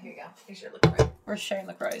 Yeah, here you go. Here's your LaCroix. We're sharing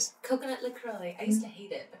LaCroix. Coconut LaCroix. I used to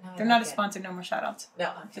hate it, but now they're not a sponsor. No more shout outs. No,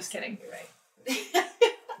 I'm just kidding. You're right.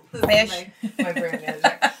 my brand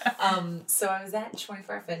manager. So I was at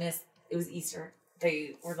 24 Hour Fitness. It was Easter.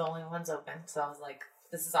 They were the only ones open. So I was like,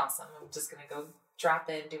 this is awesome. I'm just going to go drop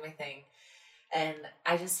in, do my thing. And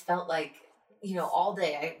I just felt like, all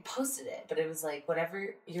day I posted it, but it was like,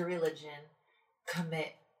 whatever your religion,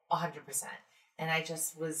 commit 100%. And I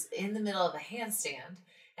just was in the middle of a handstand,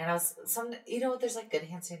 and I was there's like good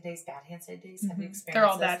handstand days, bad handstand days. Have you experienced They're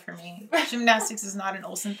all bad for me. Gymnastics is not an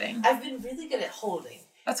Olsen thing. I've been really good at holding.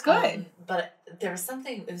 That's good. But there was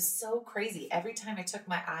something, it was so crazy. Every time I took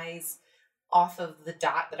my eyes off of the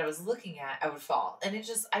dot that I was looking at, I would fall. And it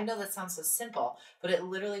just, I know that sounds so simple, but it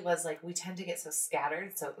literally was like, we tend to get so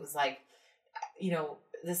scattered. So it was like,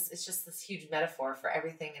 it's just this huge metaphor for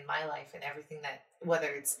everything in my life, and everything that, whether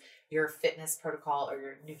it's your fitness protocol or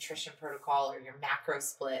your nutrition protocol or your macro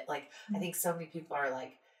split. Like, I think so many people are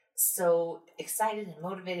like so excited and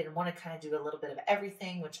motivated and want to kind of do a little bit of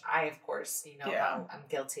everything, which I, of course, I'm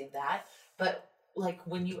guilty of that. But like,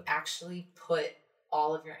 when you actually put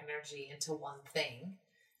all of your energy into one thing,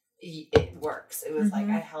 it works. It was like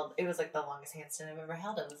it was like the longest handstand I've ever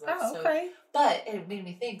held. It was like but it made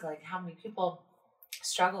me think, like, how many people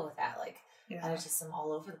struggle with that? Like, I just am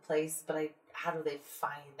all over the place, but how do they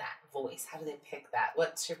find that voice? How do they pick that?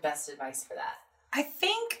 What's your best advice for that? I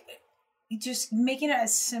think just making it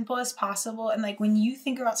as simple as possible. And like, when you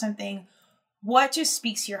think about something, what just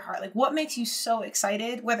speaks to your heart? Like, what makes you so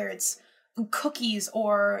excited, whether it's cookies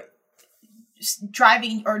or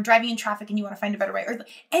driving in traffic and you want to find a better way, or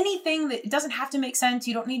anything that, it doesn't have to make sense.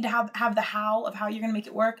 You don't need to have the how of how you're going to make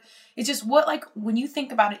it work. It's just what, like, when you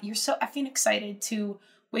think about it, you're so effing excited to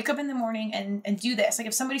wake up in the morning and do this. Like,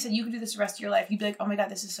 if somebody said you could do this the rest of your life, you'd be like, oh my God,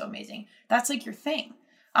 this is so amazing. That's like your thing.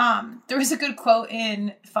 There was a good quote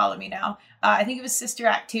in Follow Me Now. I think it was Sister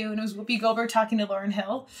Act 2, and it was Whoopi Goldberg talking to Lauryn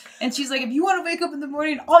Hill. And she's like, if you want to wake up in the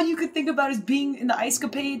morning and all you could think about is being in the ice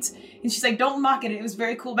capades, and she's like, don't mock it. It was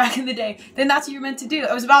very cool back in the day. Then that's what you're meant to do.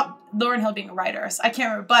 It was about Lauryn Hill being a writer. I can't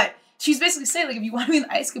remember, but she's basically saying, like, if you want to be in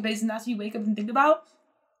the ice capades and that's what you wake up and think about,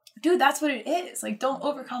 dude, that's what it is. Like, don't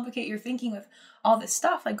overcomplicate your thinking with all this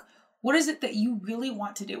stuff. Like, what is it that you really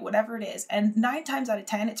want to do, whatever it is? And 9 times out of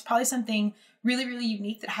 10, it's probably something really, really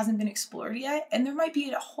unique that hasn't been explored yet. And there might be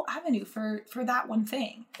a whole avenue for that one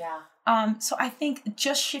thing. Yeah. So I think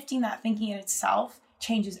just shifting that thinking in itself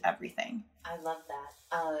changes everything. I love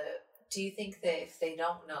that. Do you think that if they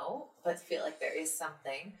don't know, but feel like there is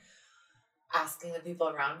something, asking the people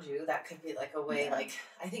around you, that could be like a way, like,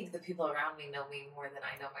 I think the people around me know me more than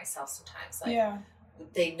I know myself sometimes. Like,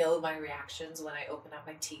 they know my reactions when I open up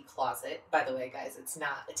my tea closet. By the way, guys, it's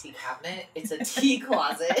not a tea cabinet. It's a tea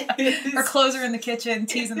closet. Our clothes are in the kitchen,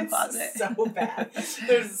 tea's in the closet. So bad.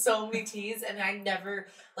 There's so many teas, and I never,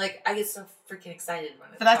 like, I get so freaking excited when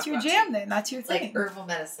But that's your jam tea. Then. That's your thing. Like herbal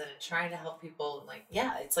medicine and trying to help people. And like,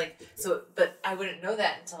 yeah, it's like, so, but I wouldn't know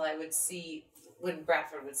that until I would see when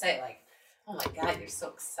Bradford would say, like, oh my God, you're so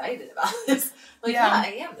excited about this. Like, yeah, I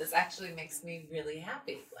am. This actually makes me really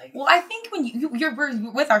happy. Like, well, I think when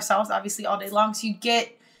we're with ourselves, obviously, all day long, so you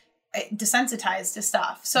get desensitized to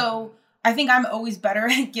stuff. So I think I'm always better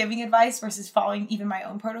at giving advice versus following even my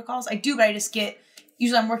own protocols. I do, but I just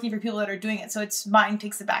usually I'm working for people that are doing it. So it's mine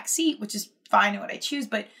takes the back seat, which is fine and what I choose,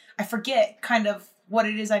 but I forget kind of what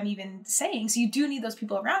it is I'm even saying. So you do need those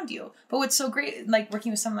people around you. But what's so great, like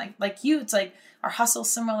working with someone like you, it's like our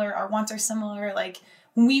hustle's similar, our wants are similar. Like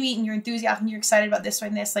when we meet and you're enthusiastic and you're excited about this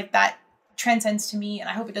and this, like that transcends to me, and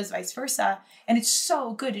I hope it does vice versa. And it's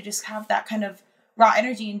so good to just have that kind of raw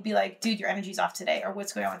energy and be like, dude, your energy's off today, or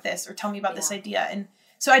what's going on with this, or tell me about this idea. And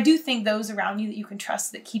so I do think those around you that you can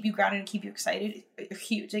trust, that keep you grounded and keep you excited, are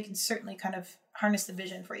huge. They can certainly kind of harness the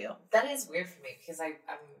vision for you. That is weird for me because I'm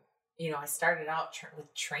I started out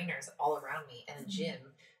with trainers all around me and a gym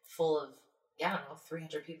full of,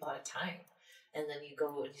 300 people at a time. and then you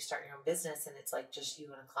go and you start your own business and it's like just you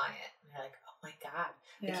and a client, and you're like, oh my God,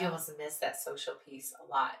 like you almost miss that social piece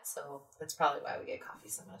a lot. So that's probably why we get coffee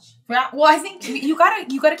so much. Yeah, well, I think you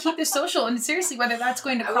gotta keep this social, and seriously, whether that's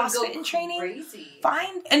going to CrossFit and training,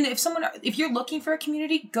 fine. And if you're looking for a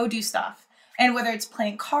community, go do stuff. And whether it's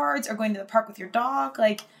playing cards or going to the park with your dog,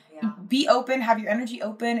 like be open, have your energy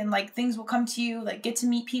open, and like things will come to you. Like get to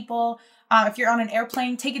meet people. If you're on an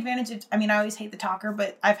airplane, take advantage of. I mean, I always hate the talker,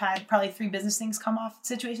 but I've had probably 3 business things come off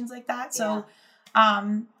situations like that. So,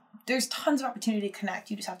 there's tons of opportunity to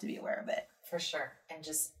connect. You just have to be aware of it. For sure, and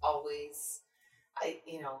just always, I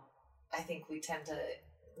think we tend to.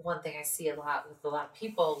 One thing I see a lot with a lot of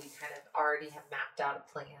people, we kind of already have mapped out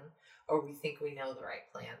a plan, or we think we know the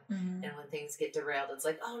right plan. Mm-hmm. And when things get derailed, it's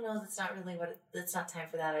like, oh no, that's not really that's not time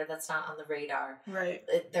for that, or that's not on the radar. Right.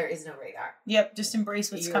 There is no radar. Yep. Just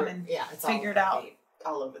embrace what's coming. Yeah. It's figure it out.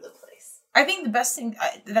 All over the place. I think the best thing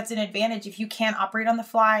that's an advantage if you can operate on the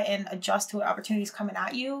fly and adjust to what opportunities coming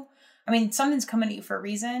at you. I mean, something's coming at you for a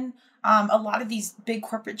reason. A lot of these big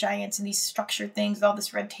corporate giants and these structured things with all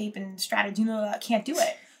this red tape and strategy, can't do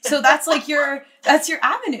it. So that's like that's your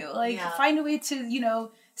avenue. Like find a way to,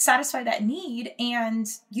 satisfy that need, and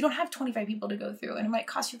you don't have 25 people to go through, and it might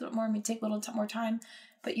cost you a little more, it might take a little more time,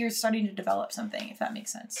 but you're starting to develop something, if that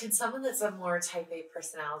makes sense. Can someone that's a more type A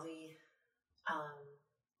personality,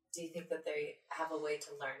 do you think that they have a way to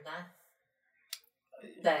learn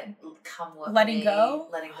that come with letting go?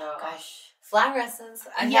 Oh, gosh. Flower essence.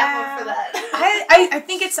 I have one for that. I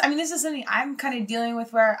think this is something I'm kind of dealing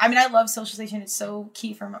with where, I love socialization. It's so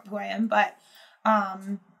key for who I am, but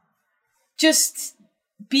just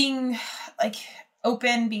being like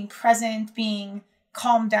open, being present, being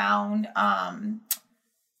calmed down. I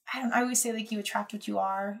always say like you attract what you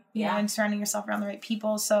are, you know, and surrounding yourself around the right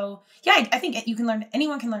people. So I think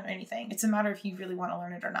anyone can learn anything. It's a matter if you really want to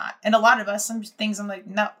learn it or not. And a lot of us, some things I'm like,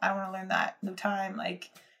 no, I don't want to learn that. No time.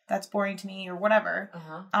 Like that's boring to me or whatever.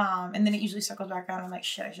 And then it usually circles back around. I'm like,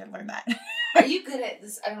 shit, I should learn that. Are you good at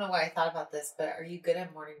this? I don't know why I thought about this, but are you good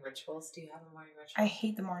at morning rituals? Do you have a morning ritual? I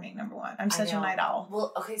hate the morning, number one. I'm such a night owl.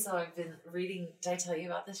 Well, okay, so I've been reading. Did I tell you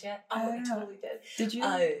about this yet? Oh, I totally did. Did you?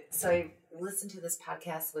 So I listened to this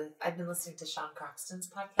podcast I've been listening to Sean Croxton's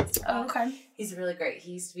podcast. Oh, okay. He's really great.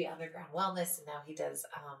 He used to be Underground Wellness, and now he does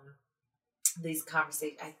these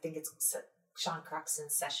conversations. I think it's Sean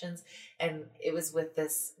Croxton's sessions, and it was with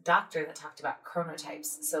this doctor that talked about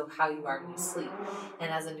chronotypes, so how you are when you sleep.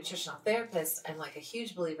 And as a nutritional therapist, I'm like a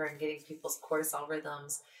huge believer in getting people's cortisol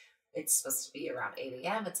rhythms. It's supposed to be around 8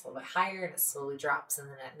 a.m. It's a little bit higher, and it slowly drops, and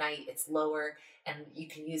then at night it's lower, and you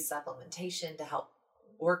can use supplementation to help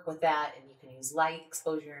work with that, and you can use light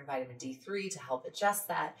exposure and vitamin D3 to help adjust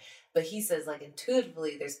that. But he says, like,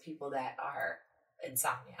 intuitively, there's people that are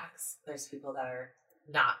insomniacs. There's people that are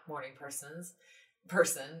not morning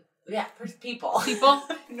people,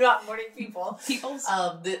 not morning people. Peoples.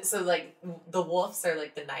 So like the wolves are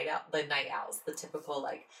like the night owls, the typical,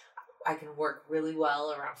 like, I can work really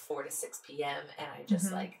well around 4 to 6 p.m. and I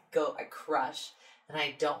just I crush, and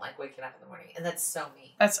I don't like waking up in the morning, and that's so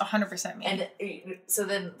me. That's 100% me. And so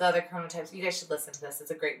then the other chronotypes, you guys should listen to this.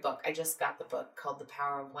 It's a great book. I just got the book called The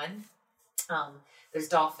Power of When. There's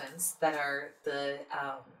dolphins that are the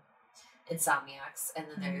insomniacs, and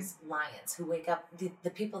then there's lions who wake up, the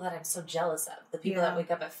people that I'm so jealous of, the people that wake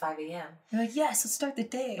up at 5 a.m. You're like, yes, let's start the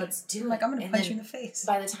day. Let's do it. Like, I'm going to punch you in the face.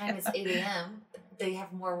 By the time it's 8 a.m., they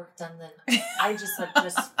have more work done than I just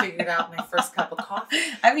figured out my first cup of coffee.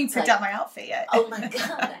 I haven't even picked out my outfit yet. Oh my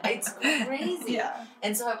God, it's crazy. Yeah.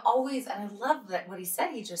 And so I've always, and I love that what he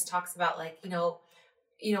said, he just talks about, like, you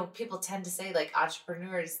know, people tend to say, like,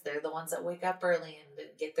 entrepreneurs, they're the ones that wake up early and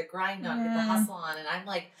get the grind on, get the hustle on. And I'm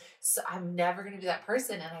like, so I'm never going to be that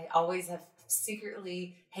person. And I always have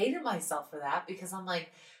secretly hated myself for that, because I'm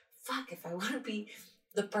like, fuck, if I want to be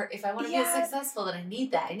if I want to be successful, then I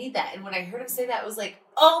need that. And when I heard him say that, I was like,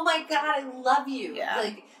 oh my God, I love you. Yeah.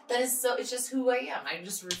 Like, that is so, it's just who I am. I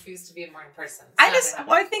just refuse to be a morning person.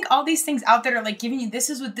 I think all these things out there are like giving you, this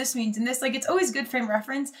is what this means, and this, like, it's always good frame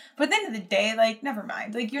reference, but at the end of the day, like, never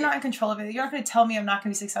mind. Like, you're not in control of it. You're not going to tell me I'm not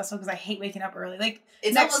going to be successful because I hate waking up early. Like,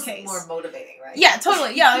 it's next almost case. More motivating, right? Yeah,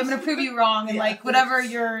 totally. Yeah, I'm going to prove you wrong, and like, whatever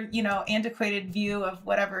your, antiquated view of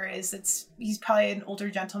whatever is, he's probably an older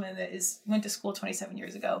gentleman that went to school 27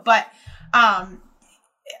 years ago, but,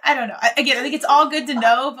 I don't know. Again, I think it's all good to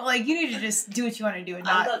know, but like, you need to just do what you want to do and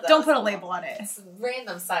don't put a label on it. It's a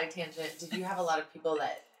random side tangent. Did you have a lot of people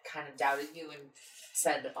that kind of doubted you and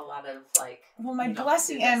said a lot of, like... Well, my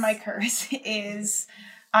blessing and my curse is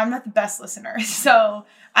I'm not the best listener. So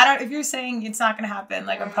if you're saying it's not going to happen,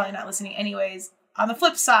 like, I'm probably not listening anyways. On the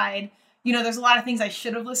flip side, there's a lot of things I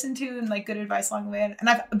should have listened to and like good advice along the way. And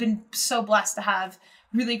I've been so blessed to have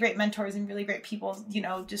really great mentors and really great people,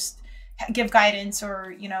 just give guidance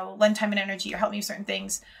or, lend time and energy or help me with certain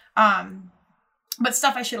things. But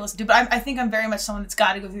stuff I should listen to. But I think I'm very much someone that's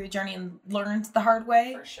got to go through the journey and learn the hard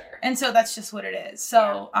way. For sure. And so that's just what it is.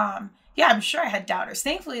 So, I'm sure I had doubters.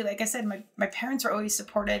 Thankfully, like I said, my parents are always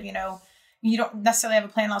supportive. You don't necessarily have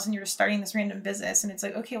a plan. All of a sudden you're just starting this random business. And it's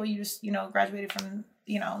like, okay, well, you just, graduated from,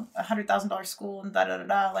 $100,000 school and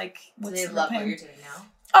da-da-da-da. Like, what's they love what you're doing now?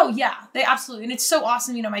 Oh, yeah, they absolutely. And it's so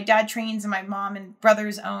awesome. My dad trains and my mom and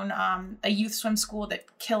brothers own a youth swim school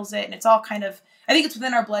that kills it. And it's all kind of, I think it's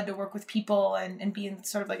within our blood to work with people and be in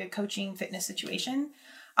sort of like a coaching fitness situation.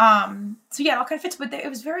 So yeah, it all kind of fits, but it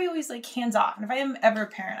was very always like hands off. And if I am ever a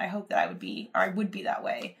parent, I hope that I would be that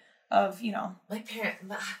way of, My parent,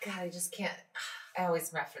 God, I just can't. I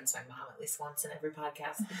always reference my mom at least once in every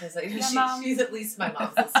podcast because she's at least my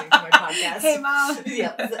mom's listening to my podcast. Hey, Mom.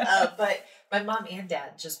 Yeah. But my mom and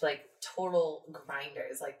dad just like total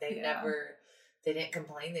grinders. Like they didn't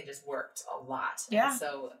complain. They just worked a lot. Yeah. And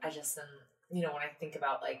so I just when I think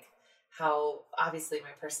about like how obviously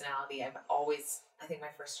my personality, I think my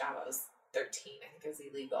first job I was 13. I think it was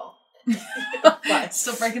illegal. But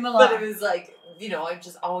still breaking the law. But it was like, I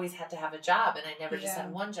just always had to have a job, and I never just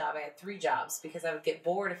had one job. I had 3 jobs because I would get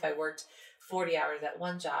bored if I worked 40 hours at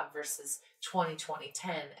one job versus 20,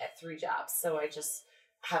 10 at 3 jobs. So I just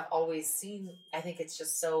have always seen, I think it's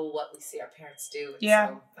just so what we see our parents do. And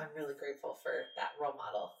so I'm really grateful for that role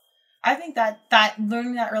model. I think that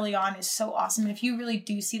learning that early on is so awesome. And if you really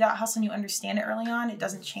do see that hustle and you understand it early on, it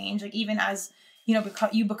doesn't change. Like even as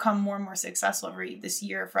you become more and more successful every this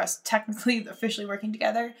year for us technically officially working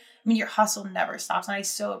together. I mean, your hustle never stops. And I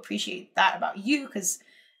so appreciate that about you because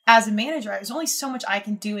as a manager, there's only so much I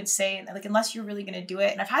can do and say, and like, unless you're really going to do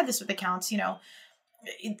it. And I've had this with accounts,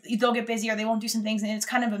 they'll get busy or they won't do some things and it's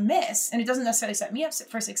kind of a miss and it doesn't necessarily set me up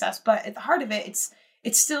for success. But at the heart of it,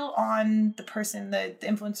 it's still on the person, the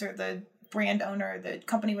influencer, the brand owner, the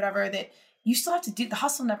company, whatever, that you still have to do. The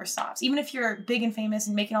hustle never stops. Even if you're big and famous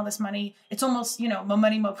and making all this money, it's almost, mo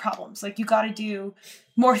money, mo problems. Like you got to do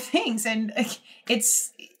more things. And I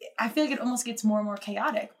feel like it almost gets more and more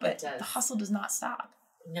chaotic, but the hustle does not stop.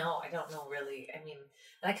 No, I don't know really. I mean,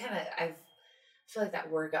 I feel like that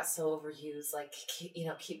word got so overused, like,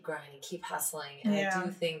 keep grinding, keep hustling. And I do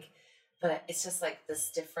think, but it's just like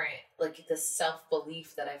this different, like this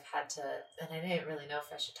self-belief that I've had to, and I didn't really know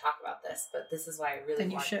if I should talk about this, but this is why I really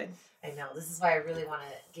want. You should. I know, this is why I really want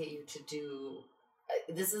to get you to do,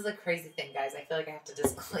 this is a crazy thing, guys. I feel like I have to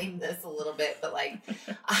disclaim this a little bit, but like,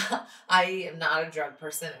 I am not a drug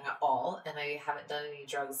person at all, and I haven't done any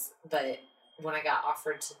drugs, but when I got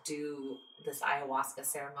offered to do this ayahuasca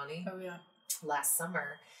ceremony last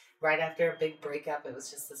summer, right after a big breakup, it was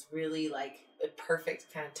just this really like a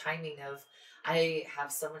perfect kind of timing of I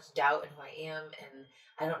have so much doubt in who I am and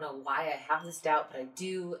I don't know why I have this doubt, but I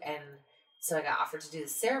do. And so I got offered to do the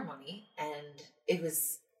ceremony and it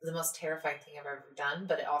was the most terrifying thing I've ever done,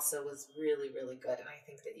 but it also was really, really good. And I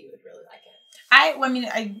think that you would really like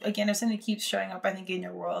it. If something keeps showing up, I think in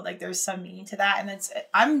your world, like there's some meaning to that. And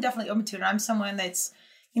I'm definitely open to it. I'm someone that's,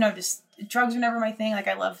 just drugs are never my thing. Like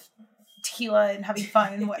I love tequila and having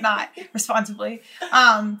fun and whatnot responsibly.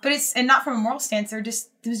 But and not from a moral stance, it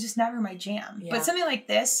was just never my jam. Yeah. But something like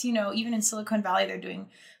this, even in Silicon Valley, they're doing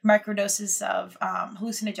microdoses of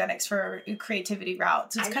hallucinogenics for creativity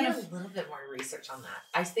route. So it's kind of a little bit more research on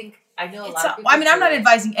that. I know a lot of people. I'm not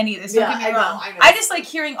advising any of this. Don't get me wrong. I know. I just like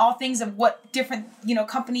hearing all things of what different,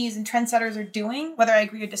 companies and trendsetters are doing, whether I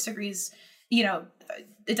agree or disagree is,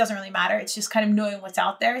 it doesn't really matter. It's just kind of knowing what's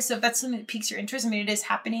out there. So if that's something that piques your interest, it is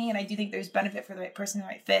happening. And I do think there's benefit for the right person, the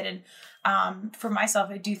right fit. And for myself,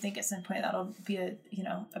 I do think at some point that'll be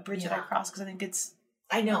a bridge that I cross because I think it's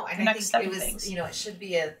I know. And I think it was, it should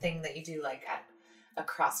be a thing that you do like at a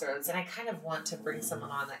crossroads. And I kind of want to bring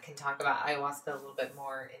someone on that can talk about ayahuasca a little bit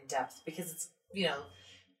more in depth because it's,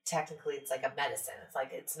 technically it's like a medicine. It's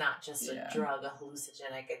like, it's not just a drug, a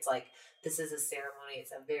hallucinogenic. It's like, this is a ceremony.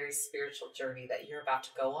 It's a very spiritual journey that you're about to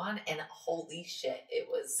go on. And holy shit, it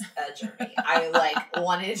was a journey. I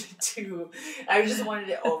just wanted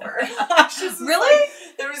it over. Really?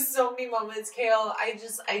 There was so many moments, Kale. I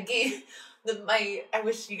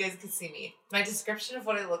wish you guys could see me. My description of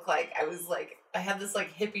what I look like, I was like, I had this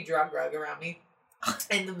like hippie drug rug around me.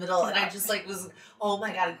 in the middle, and I just like was, oh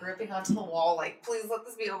my God, gripping onto the wall, like, please let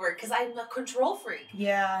this be over, because I'm a control freak.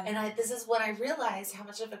 Yeah. And this is when I realized how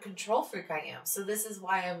much of a control freak I am. So this is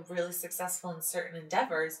why I'm really successful in certain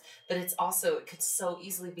endeavors, but it's also, it could so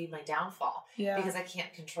easily be my downfall. Yeah. Because I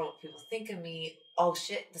can't control what people think of me. Oh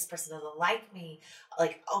shit, this person doesn't like me.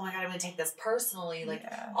 Like, oh my God, I'm going to take this personally. Like,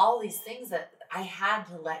 all these things that I had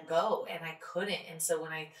to let go, and I couldn't. And so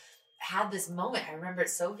when I had this moment, I remember it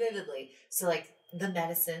so vividly. So like, the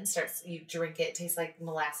medicine starts, you drink it tastes like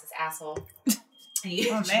molasses, asshole. And you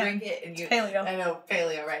drink it, and you, paleo. I know,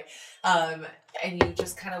 paleo, right? And you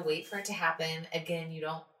just kind of wait for it to happen. Again,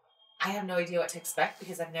 I have no idea what to expect,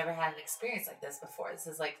 because I've never had an experience like this before. This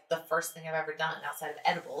is like the first thing I've ever done outside of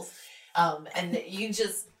edibles. And you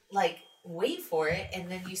just like wait for it,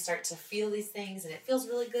 and then you start to feel these things, and it feels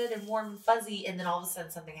really good and warm and fuzzy, and then all of a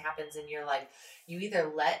sudden something happens, and you're like, you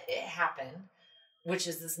either let it happen, which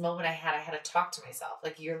is this moment I had to talk to myself.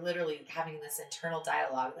 Like, you're literally having this internal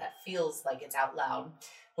dialogue that feels like it's out loud,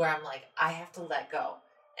 where I'm like, I have to let go,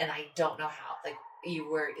 and I don't know how. Like, you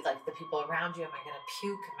were like, the people around you, am I going to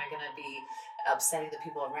puke? Am I going to be upsetting the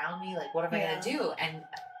people around me? Like, what am I going to do? And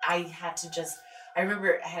I had to just, I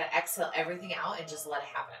remember I had to exhale everything out and just let it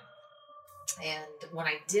happen. And when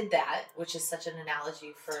I did that, which is such an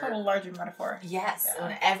analogy for total larger metaphor. Yes. Yeah.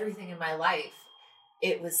 When everything in my life,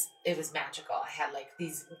 it was magical. I had like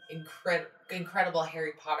these incredible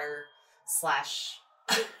Harry Potter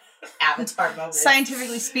 / Avatar moments.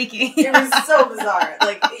 Scientifically speaking. It was so bizarre.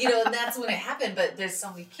 Like, and that's when it happened. But there's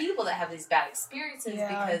so many people that have these bad experiences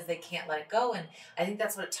because they can't let it go. And I think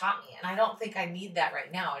that's what it taught me. And I don't think I need that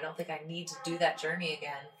right now. I don't think I need to do that journey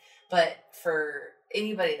again. But for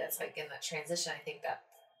anybody that's like in that transition, I think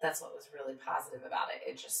that's what was really positive about it.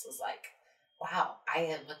 It just was like, wow, I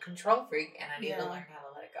am a control freak, and I need to learn how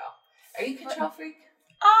to let it go. Are you a control freak?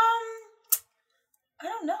 I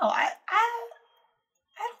don't know. I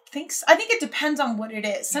don't think so. I think it depends on what it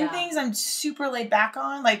is. Some things I'm super laid back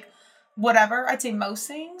on, like whatever. I'd say most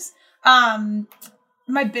things.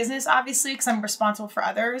 My business, obviously, because I'm responsible for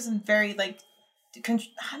others, and very like, I don't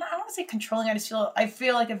want to say controlling. I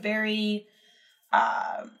feel like a very,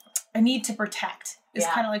 I need to protect is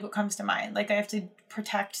kind of like what comes to mind. Like, I have to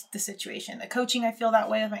protect the situation. The coaching, I feel that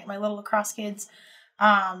way with my little lacrosse kids.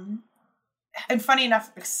 And funny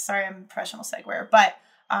enough, sorry, I'm a professional seguer, but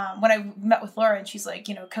when I met with Laura and she's like,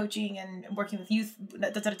 coaching and working with youth,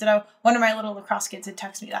 one of my little lacrosse kids had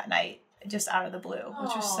texted me that night just out of the blue,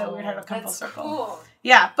 which was so weird how to come full circle. Cool.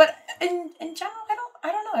 Yeah, but in general,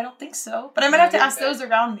 I don't know. I don't think so. But I might have to ask those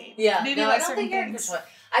around me. Yeah, maybe I about don't certain think things.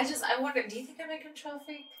 I wonder, do you think I'm a control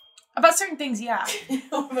freak? About certain things, yeah.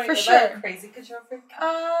 For sure. Am I a crazy control freak?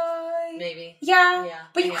 Maybe. Yeah.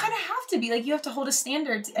 But you kind of have to be. Like, you have to hold a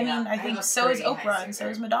standard. I mean, I think so is Oprah and so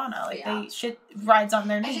is Madonna. Like, they shit rides on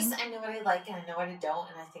their name. I know what I like and I know what I don't,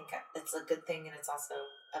 and I think it's a good thing and it's also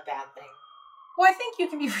a bad thing. Well, I think you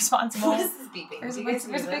can be responsible. What is this beeping? There's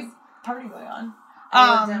a big party going on.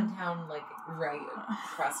 I live downtown, like, right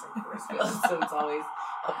across from Forest Field, so it's always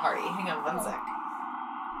a party. Hang on one sec.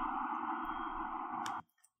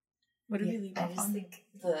 What did we leave off on? I just think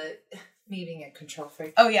me being a control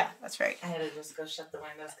freak. Oh, yeah, that's right. I had to just go shut the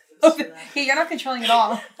windows because it was too loud. Yeah, you're not controlling at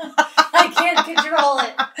all. I can't control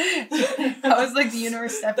it. That was like the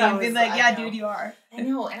universe stepping in, being like, yeah, dude, you are. I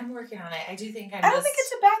know, and I'm working on it. I do think I don't think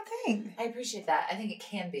it's a bad thing. I appreciate that. I think it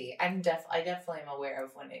can be. I definitely am aware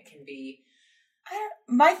of when it can be.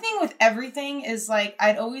 My thing with everything is, like,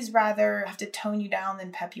 I'd always rather have to tone you down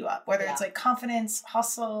than pep you up. Whether it's, like, confidence,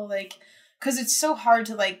 hustle, like... Because it's so hard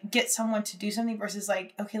to, like, get someone to do something versus,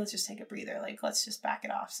 like, okay, let's just take a breather. Like, let's just back it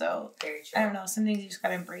off. So, very true. I don't know. Some things you just got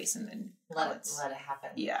to embrace and then... Let it happen.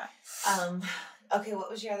 Yeah. Okay, what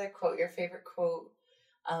was your other quote? Your favorite quote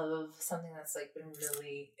of something that's, like, been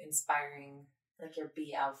really inspiring? Like, your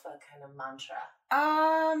be alpha kind of mantra.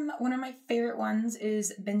 One of my favorite ones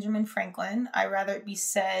is Benjamin Franklin. I'd rather it be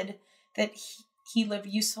said that he lived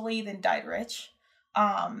usefully than died rich.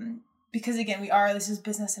 Because again, this is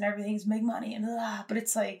business and everything's make money and but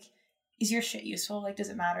it's like, is your shit useful? Like, does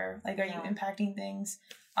it matter? Like, are you impacting things?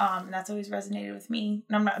 And that's always resonated with me.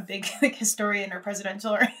 And I'm not a big like historian or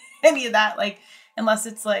presidential or any of that. Like, unless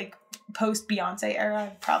it's like post Beyonce era,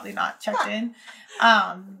 I've probably not checked in.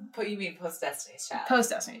 But you mean post Destiny's Child? Post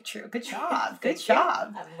Destiny, true. Good job. Good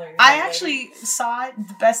job. I actually saw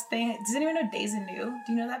the best thing. Does anyone know Days Anew?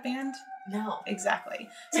 Do you know that band? No. Exactly.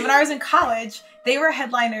 So when I was in college, they were a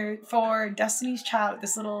headliner for Destiny's Child,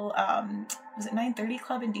 this little, was it 930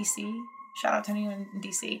 Club in DC? Shout out to anyone in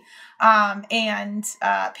DC. And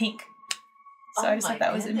Pink. So I just thought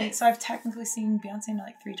that was amazing. So I've technically seen Beyonce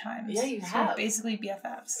like 3 times. Yeah, you so have. Basically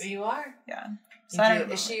BFFs. You are. Yeah. So I don't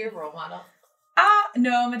know. Is she your role model?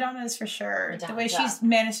 No, Madonna is for sure. Madonna, the way she's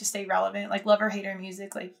managed to stay relevant, like love or hate her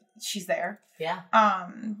music, like she's there. Yeah.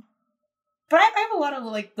 But I have a lot of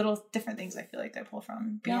like little different things I feel like I pull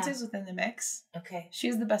from. Beyonce's within the mix. Okay.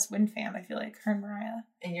 She's the best Win fan, I feel like, her and Mariah.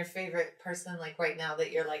 And your favorite person, like right now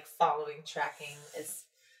that you're like following, tracking, is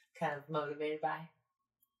kind of motivated by?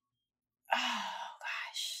 Oh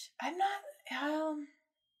gosh. I'm not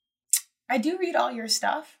I do read all your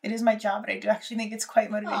stuff. It is my job, but I do actually think it's quite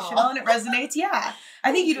motivational and it resonates. Yeah.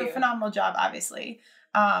 I think you do a phenomenal job, obviously.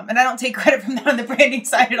 And I don't take credit from that on the branding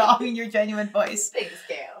side at all. I mean, your genuine voice. Thanks,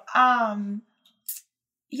 Gail.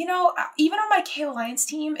 You know, even on my K Alliance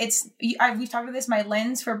team, we've talked about this, my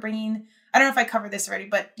lens for bringing, I don't know if I covered this already,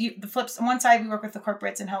 but the flips, on one side, we work with the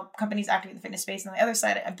corporates and help companies activate the fitness space. And on the other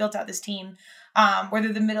side, I've built out this team where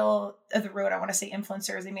they're the middle of the road. I want to say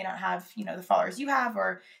influencers. They may not have, the followers you have,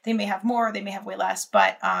 or they may have more, they may have way less,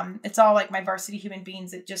 but it's all like my varsity human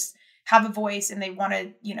beings that just have a voice and they want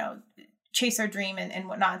to, chase their dream and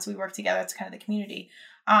whatnot. And so we work together. It's kind of the community.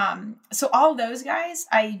 So all those guys,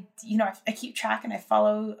 I keep track and I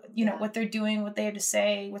follow, what they're doing, what they have to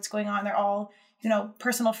say, what's going on. They're all,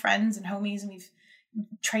 personal friends and homies, and we've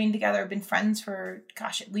trained together, been friends for,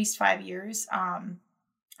 at least 5 years.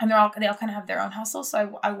 And they all kind of have their own hustle.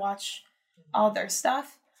 So I watch all their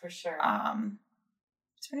stuff. For sure.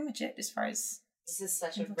 That's pretty much it as far as. This is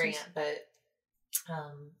such a rant, but,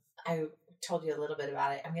 I told you a little bit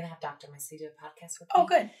about it. I'm going to have Dr. Missy do a podcast with me. Oh,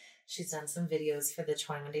 good. She's done some videos for the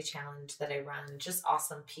 21 Day Challenge that I run. Just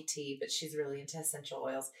awesome PT, but she's really into essential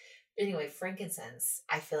oils. Anyway, frankincense,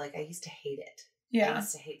 I feel like I used to hate it. Yeah. I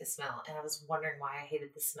used to hate the smell, and I was wondering why I hated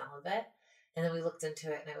the smell of it. And then we looked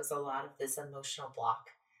into it, and it was a lot of this emotional block.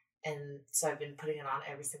 And so I've been putting it on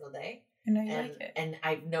every single day. I know you like it. And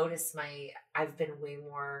I've noticed I've been way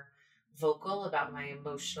more vocal about my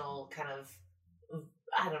emotional kind of,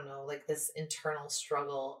 I don't know, like this internal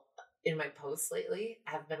struggle in my posts lately.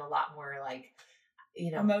 I've been a lot more like,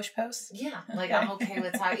 emotion posts. Yeah. Like I'm okay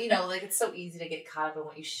with talking, like it's so easy to get caught up in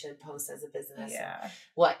what you should post as a business. Yeah. And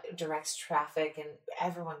what directs traffic, and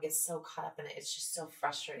everyone gets so caught up in it. It's just so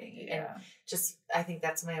frustrating. Yeah. And I think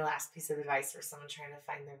that's my last piece of advice for someone trying to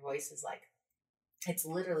find their voice is like, it's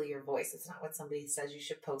literally your voice. It's not what somebody says you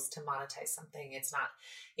should post to monetize something. It's not,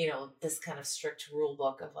 this kind of strict rule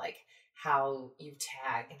book of like how you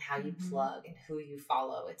tag and how you plug and who you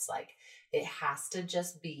follow. It's like, it has to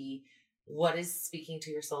just be what is speaking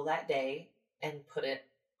to your soul that day and put it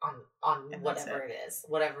on whatever it is,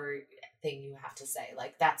 whatever thing you have to say.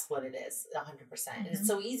 Like, that's what it is 100%. And it's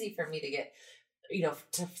so easy for me to get,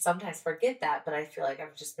 to sometimes forget that, but I feel like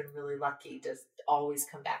I've just been really lucky to always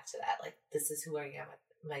come back to that. Like, this is who I am at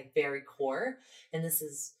my very core. And this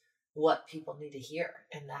is what people need to hear.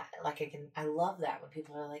 And that, like, I love that when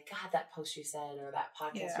people are like, God, that post you said, or that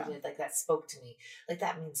podcast you did, like, that spoke to me. Like,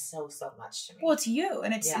 that means so much to me. Well, it's you,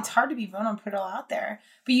 and it's hard to be vulnerable and put it all out there.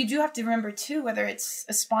 But you do have to remember too, whether it's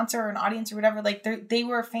a sponsor or an audience or whatever, like they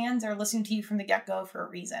were fans that are listening to you from the get-go for a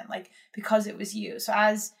reason, like, because it was you. So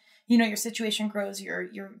as your situation grows,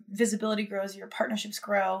 your visibility grows, your partnerships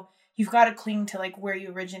grow, you've got to cling to like where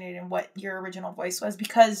you originated and what your original voice was,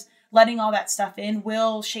 because letting all that stuff in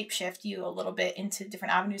will shapeshift you a little bit into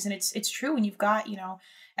different avenues. And it's true when you've got,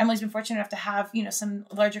 Emily's been fortunate enough to have, some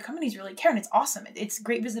larger companies really care, and it's awesome. It's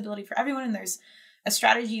great visibility for everyone, and there's a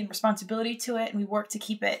strategy and responsibility to it. And we work to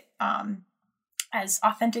keep it as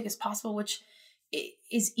authentic as possible, which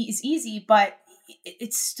is easy, but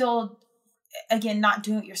it's still, again, not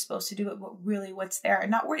doing what you're supposed to do, but really what's there, and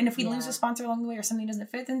not worry. And if we lose a sponsor along the way or something doesn't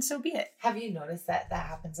fit, then so be it. Have you noticed that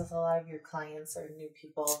happens with a lot of your clients or new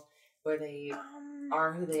people, where they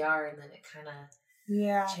are who they are, and then it kind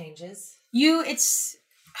of changes? You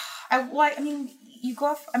go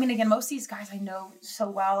off. I mean, again, most of these guys I know so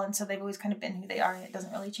well, and so they've always kind of been who they are, and it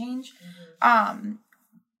doesn't really change.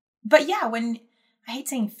 But yeah, when, I hate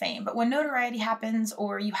saying fame, but when notoriety happens,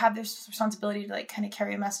 or you have this responsibility to like kind of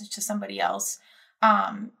carry a message to somebody else,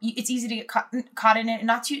 it's easy to get caught in it. And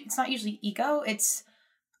it's not usually ego. It's,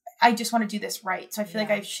 I just want to do this right. So I feel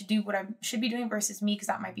like I should do what I should be doing versus me, because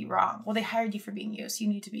that might be wrong. Well, they hired you for being you, so you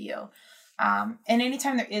need to be you. And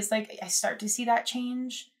anytime there is like, I start to see that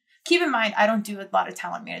change. Keep in mind, I don't do a lot of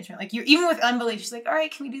talent management. Like, even with Emily, she's like, all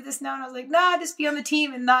right, can we do this now? And I was like, nah, just be on the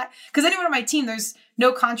team, and not, because anyone on my team, there's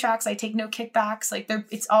no contracts. I take no kickbacks. Like,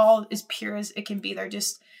 it's all as pure as it can be. They're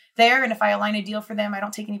just there. And if I align a deal for them, I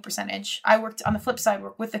don't take any percentage. I worked on the flip side,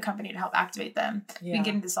 work with the company to help activate them. We can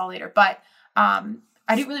get into this all later. But,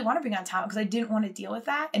 I didn't really want to bring on talent because I didn't want to deal with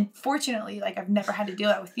that. And fortunately, like, I've never had to deal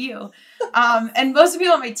that with you. And most of the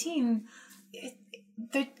people on my team,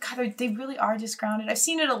 they really are just grounded. I've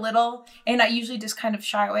seen it a little, and I usually just kind of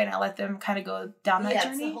shy away and I let them kind of go down that journey.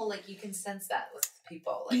 Yeah, it's the whole, like, you can sense that with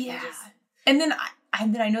people. Like, yeah. And then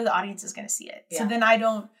I know the audience is going to see it. Yeah. So then I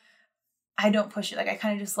don't push it. Like, I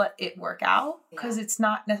kind of just let it work out because it's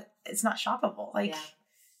not shoppable. Like,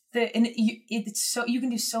 it's so, you can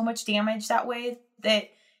do so much damage that way that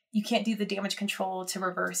you can't do the damage control to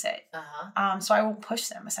reverse it. So I won't push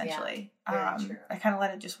them, essentially. Yeah, true. I kind of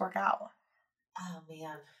let it just work out. Oh,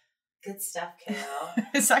 man. Good stuff, Kale.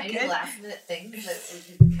 Is that Any good? last minute things that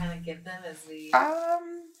we can kind of give them as we...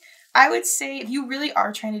 I would say if you really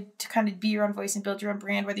are trying to kind of be your own voice and build your own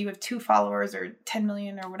brand, whether you have 2 followers or 10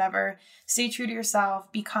 million or whatever, stay true to yourself,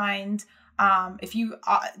 be kind. If you,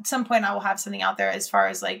 at some point I will have something out there as far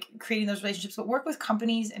as like creating those relationships, but work with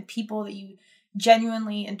companies and people that you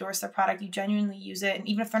genuinely endorse their product, you genuinely use it. And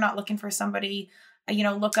even if they're not looking for somebody,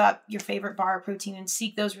 look up your favorite bar or protein and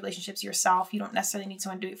seek those relationships yourself. You don't necessarily need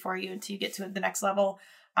someone to do it for you until you get to the next level.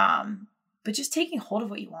 But just taking hold of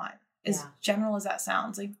what you want. As general as that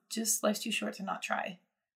sounds, like, just life's too short to not try.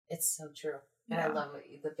 It's so true. And I love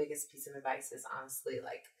the biggest piece of advice is honestly,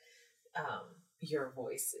 like, your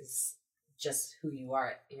voice is just who you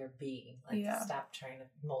are, your being. Like, stop trying to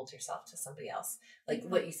mold yourself to somebody else. Like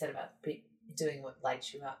what you said about doing what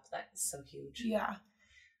lights you up, that's so huge. Yeah.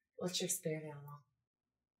 What's your spirit animal?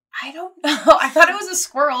 I don't know. I thought it was a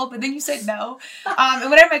squirrel, but then you said no. And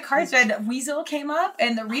when I had my cards read, weasel came up,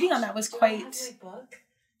 and the reading on that was quite... my book?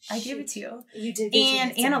 I gave it to you. You did.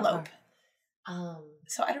 And antelope.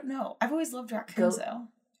 So I don't know. I've always loved raccoons though.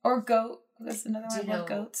 Or goat. That's another one. I love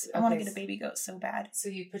goats. I want to get a baby goat so bad. So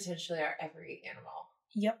you potentially are every animal.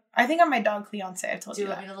 Yep. I think I'm my dog Cleonce. I've told you. Do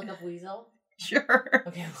you want me to look up weasel? Sure.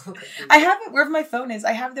 Okay. Look up weasel. I have it wherever my phone is.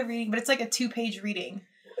 I have the reading, but it's like a 2-page reading.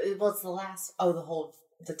 Well, it's the last. Oh,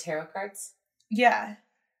 the tarot cards. Yeah.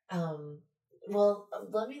 Well,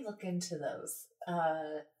 let me look into those.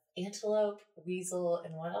 Antelope, weasel,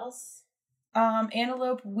 and what else?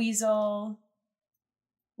 Antelope, weasel.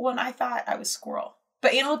 Well, and I thought I was squirrel.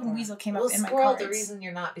 But antelope and weasel came up in my cards. Squirrel, the reason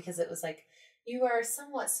you're not, because it was like, you are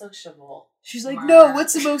somewhat sociable. She's like, no,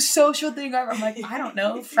 what's the most social thing ever? I'm like, I don't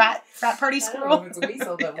know. Frat party squirrel? I don't know if it's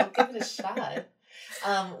weasel, but we'll give it a shot.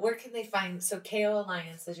 Where can they find, so KO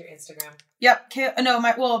Alliance is your Instagram? Yep.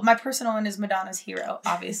 My personal one is Madonna's Hero,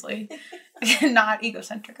 obviously. Not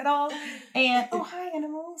egocentric at all. And, hi,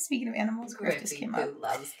 animals. Speaking of animals, Griff just came up. Who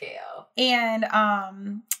loves KO. And,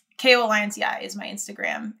 KO Alliance, is my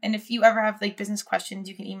Instagram. And if you ever have, like, business questions,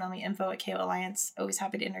 you can email me info@KO Alliance. Always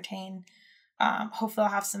happy to entertain. Hopefully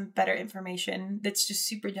I'll have some better information that's just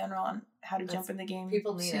super general on how to jump in the game.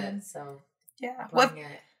 People need it, so. Yeah.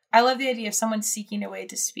 I love the idea of someone seeking a way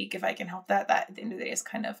to speak. If I can help that at the end of the day is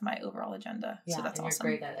kind of my overall agenda. Yeah, so that's and awesome.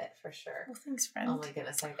 you're great at it, for sure. Well, thanks, friend. Oh my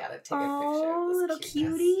goodness, I gotta take a picture of this little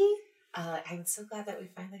cutie. I'm so glad that we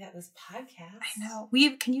finally got this podcast. I know.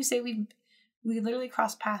 Can you say we literally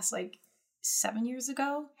crossed paths like 7 years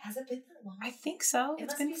ago? Has it been that long? I think so.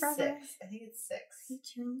 It's been forever. 6. I think it's 6. Me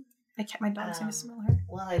too. I kept my dog's going to smell her.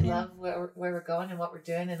 Well, I love where we're going and what we're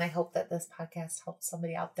doing, and I hope that this podcast helps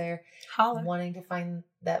somebody out there wanting to find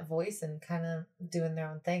that voice and kind of doing their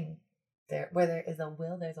own thing. Where there is a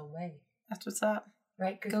will, there's a way. That's what's up.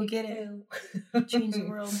 Right? Go get it. Change the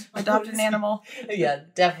world. Adopt an animal. Yeah,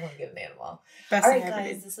 definitely get an animal. All right,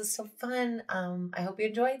 guys, this is so fun. I hope you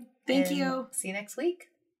enjoyed. Thank you. See you next week.